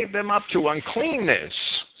also gave them up to uncleanness,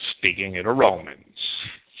 speaking of the Romans,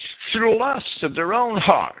 through lusts of their own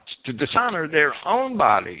hearts, to dishonor their own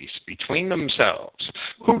bodies between themselves,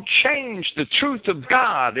 who changed the truth of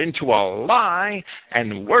God into a lie,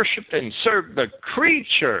 and worshipped and served the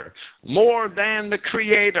creature more than the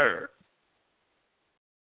Creator,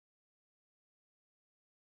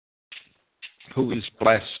 who is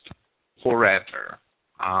blessed forever.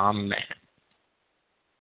 Amen.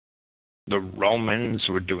 The Romans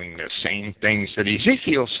were doing the same things that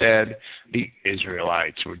Ezekiel said the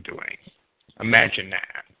Israelites were doing. Imagine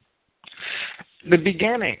that. The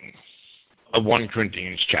beginning of 1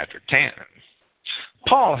 Corinthians chapter 10,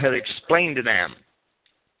 Paul had explained to them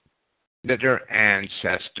that their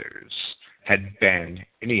ancestors had been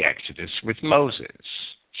in the Exodus with Moses.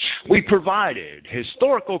 We provided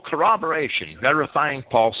historical corroboration verifying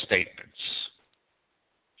Paul's statements.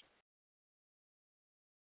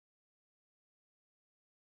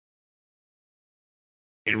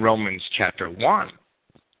 In Romans chapter 1,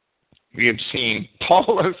 we have seen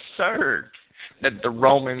Paul assert that the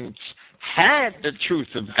Romans had the truth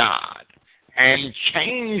of God and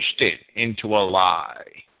changed it into a lie.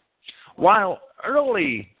 While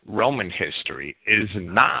early Roman history is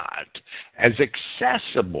not as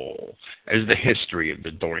accessible as the history of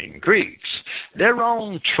the Dorian Greeks, their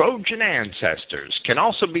own Trojan ancestors can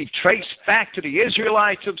also be traced back to the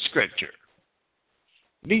Israelites of Scripture.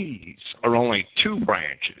 These are only two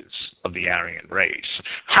branches of the Aryan race,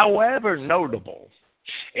 however notable.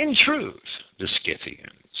 In truth, the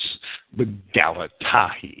Scythians, the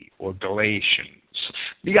Galatae or Galatians,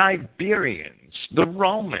 the Iberians, the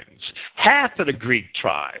Romans, half of the Greek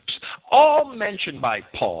tribes, all mentioned by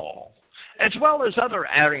Paul, as well as other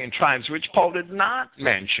Aryan tribes which Paul did not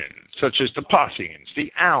mention, such as the Parthians,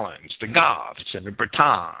 the Alans, the Goths, and the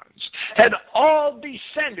Britons, had all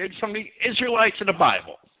descended from the Israelites of the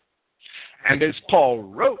Bible. And as Paul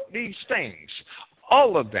wrote these things,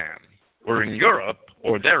 all of them were in Europe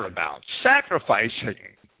or thereabouts, sacrificing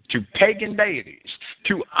to pagan deities,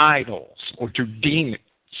 to idols, or to demons.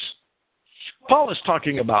 Paul is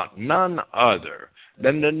talking about none other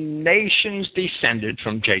than the nations descended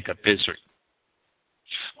from Jacob, Israel.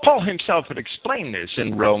 Paul himself had explained this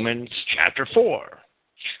in Romans chapter 4.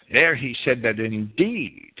 There he said that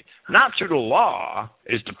indeed, not through the law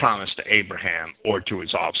is the promise to Abraham or to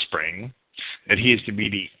his offspring, that he is to be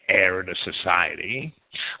the heir of the society,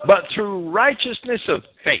 but through righteousness of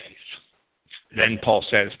faith. Then Paul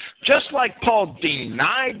says, just like Paul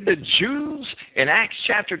denied the Jews in Acts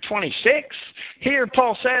chapter 26, here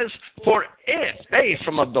Paul says, for if they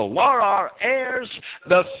from of the law are heirs,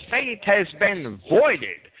 the faith has been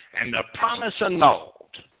voided and the promise annulled.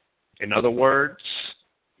 In other words,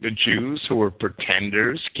 the Jews who were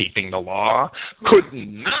pretenders keeping the law could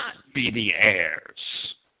not be the heirs.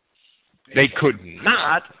 They could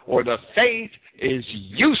not, or the faith is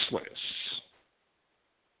useless.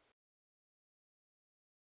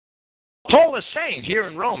 Paul is saying here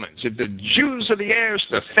in Romans, if the Jews are the heirs,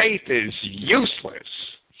 the faith is useless.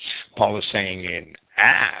 Paul is saying in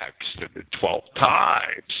Acts that the 12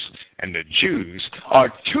 tribes and the Jews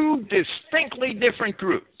are two distinctly different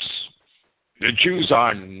groups. The Jews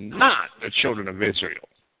are not the children of Israel.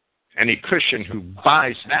 Any Christian who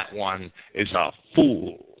buys that one is a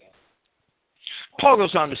fool. Paul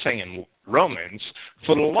goes on to say in Romans,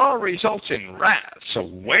 for the law results in wrath, so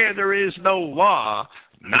where there is no law,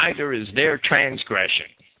 neither is there transgression.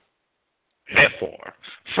 Therefore,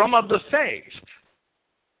 from of the faith,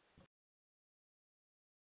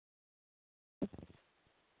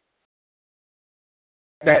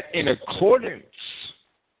 that in accordance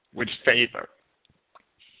with favor,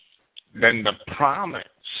 then the promise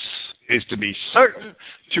is to be certain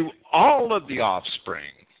to all of the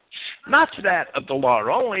offspring, not to that of the law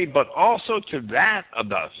only, but also to that of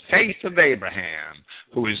the faith of Abraham,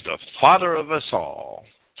 who is the father of us all.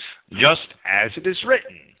 Just as it is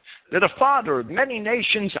written, that a father of many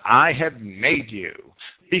nations I have made you,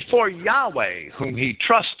 before Yahweh, whom he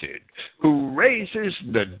trusted, who raises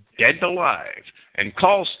the dead to life, and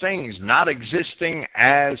calls things not existing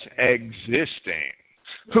as existing,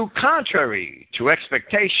 who contrary to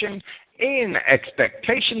expectation, in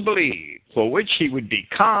expectation believed, for which he would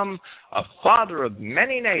become a father of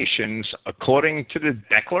many nations, according to the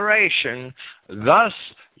declaration, thus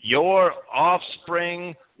your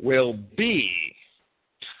offspring will be.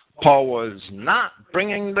 Paul was not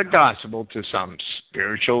bringing the gospel to some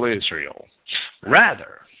spiritual Israel.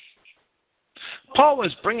 Rather, Paul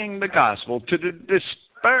was bringing the gospel to the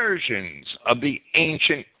dispersions of the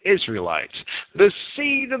ancient Israelites, the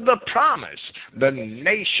seed of the promise, the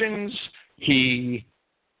nations he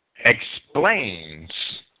explains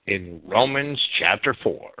in Romans chapter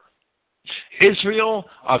 4. Israel,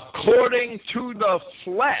 according to the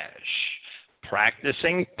flesh,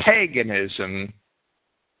 practicing paganism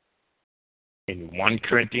in 1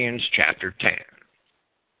 Corinthians chapter 10.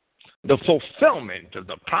 The fulfillment of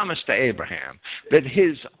the promise to Abraham that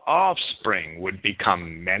his offspring would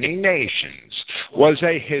become many nations was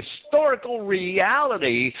a historical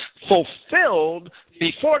reality fulfilled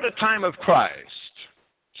before the time of Christ.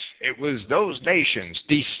 It was those nations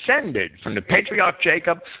descended from the patriarch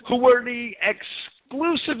Jacob who were the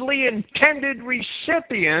exclusively intended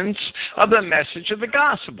recipients of the message of the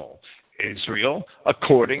gospel. Israel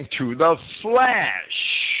according to the flesh.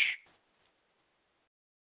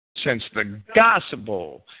 Since the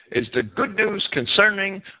gospel is the good news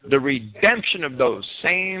concerning the redemption of those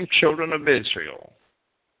same children of Israel.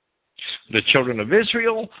 The children of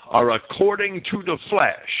Israel are according to the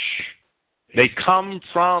flesh. They come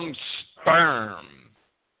from sperm,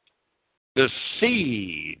 the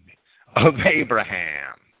seed of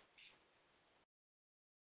Abraham.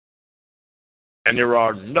 And there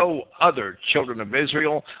are no other children of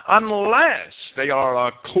Israel unless they are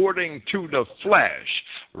according to the flesh,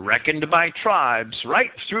 reckoned by tribes right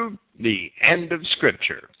through the end of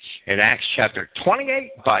Scripture. In Acts chapter 28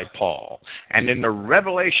 by Paul, and in the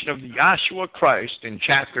revelation of Yahshua Christ in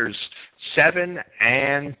chapters 7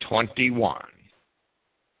 and 21.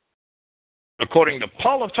 According to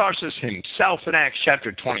Paul of Tarsus himself in Acts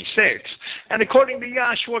chapter 26, and according to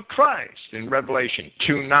Yahshua Christ in Revelation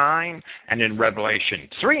 2:9 and in Revelation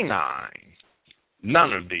 3:9,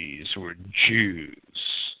 none of these were Jews.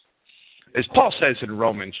 As Paul says in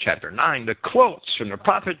Romans chapter 9, the quotes from the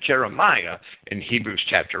prophet Jeremiah in Hebrews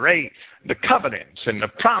chapter 8, the covenants and the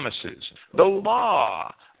promises, the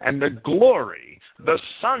law and the glory, the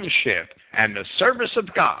sonship and the service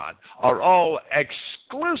of God are all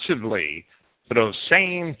exclusively for those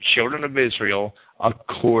same children of Israel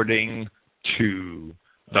according to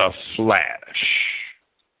the flesh.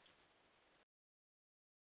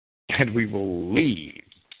 And we will leave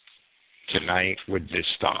tonight with this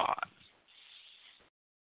thought.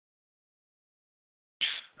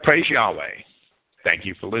 Praise Yahweh. Thank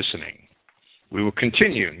you for listening. We will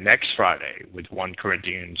continue next Friday with 1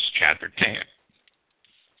 Corinthians chapter 10.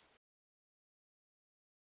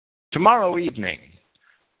 Tomorrow evening,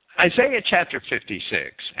 Isaiah chapter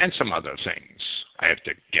 56, and some other things I have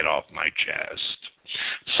to get off my chest.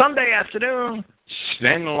 Sunday afternoon,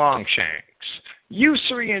 Sven Longshanks.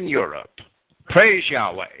 usury in Europe. Praise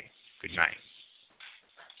Yahweh. Good night.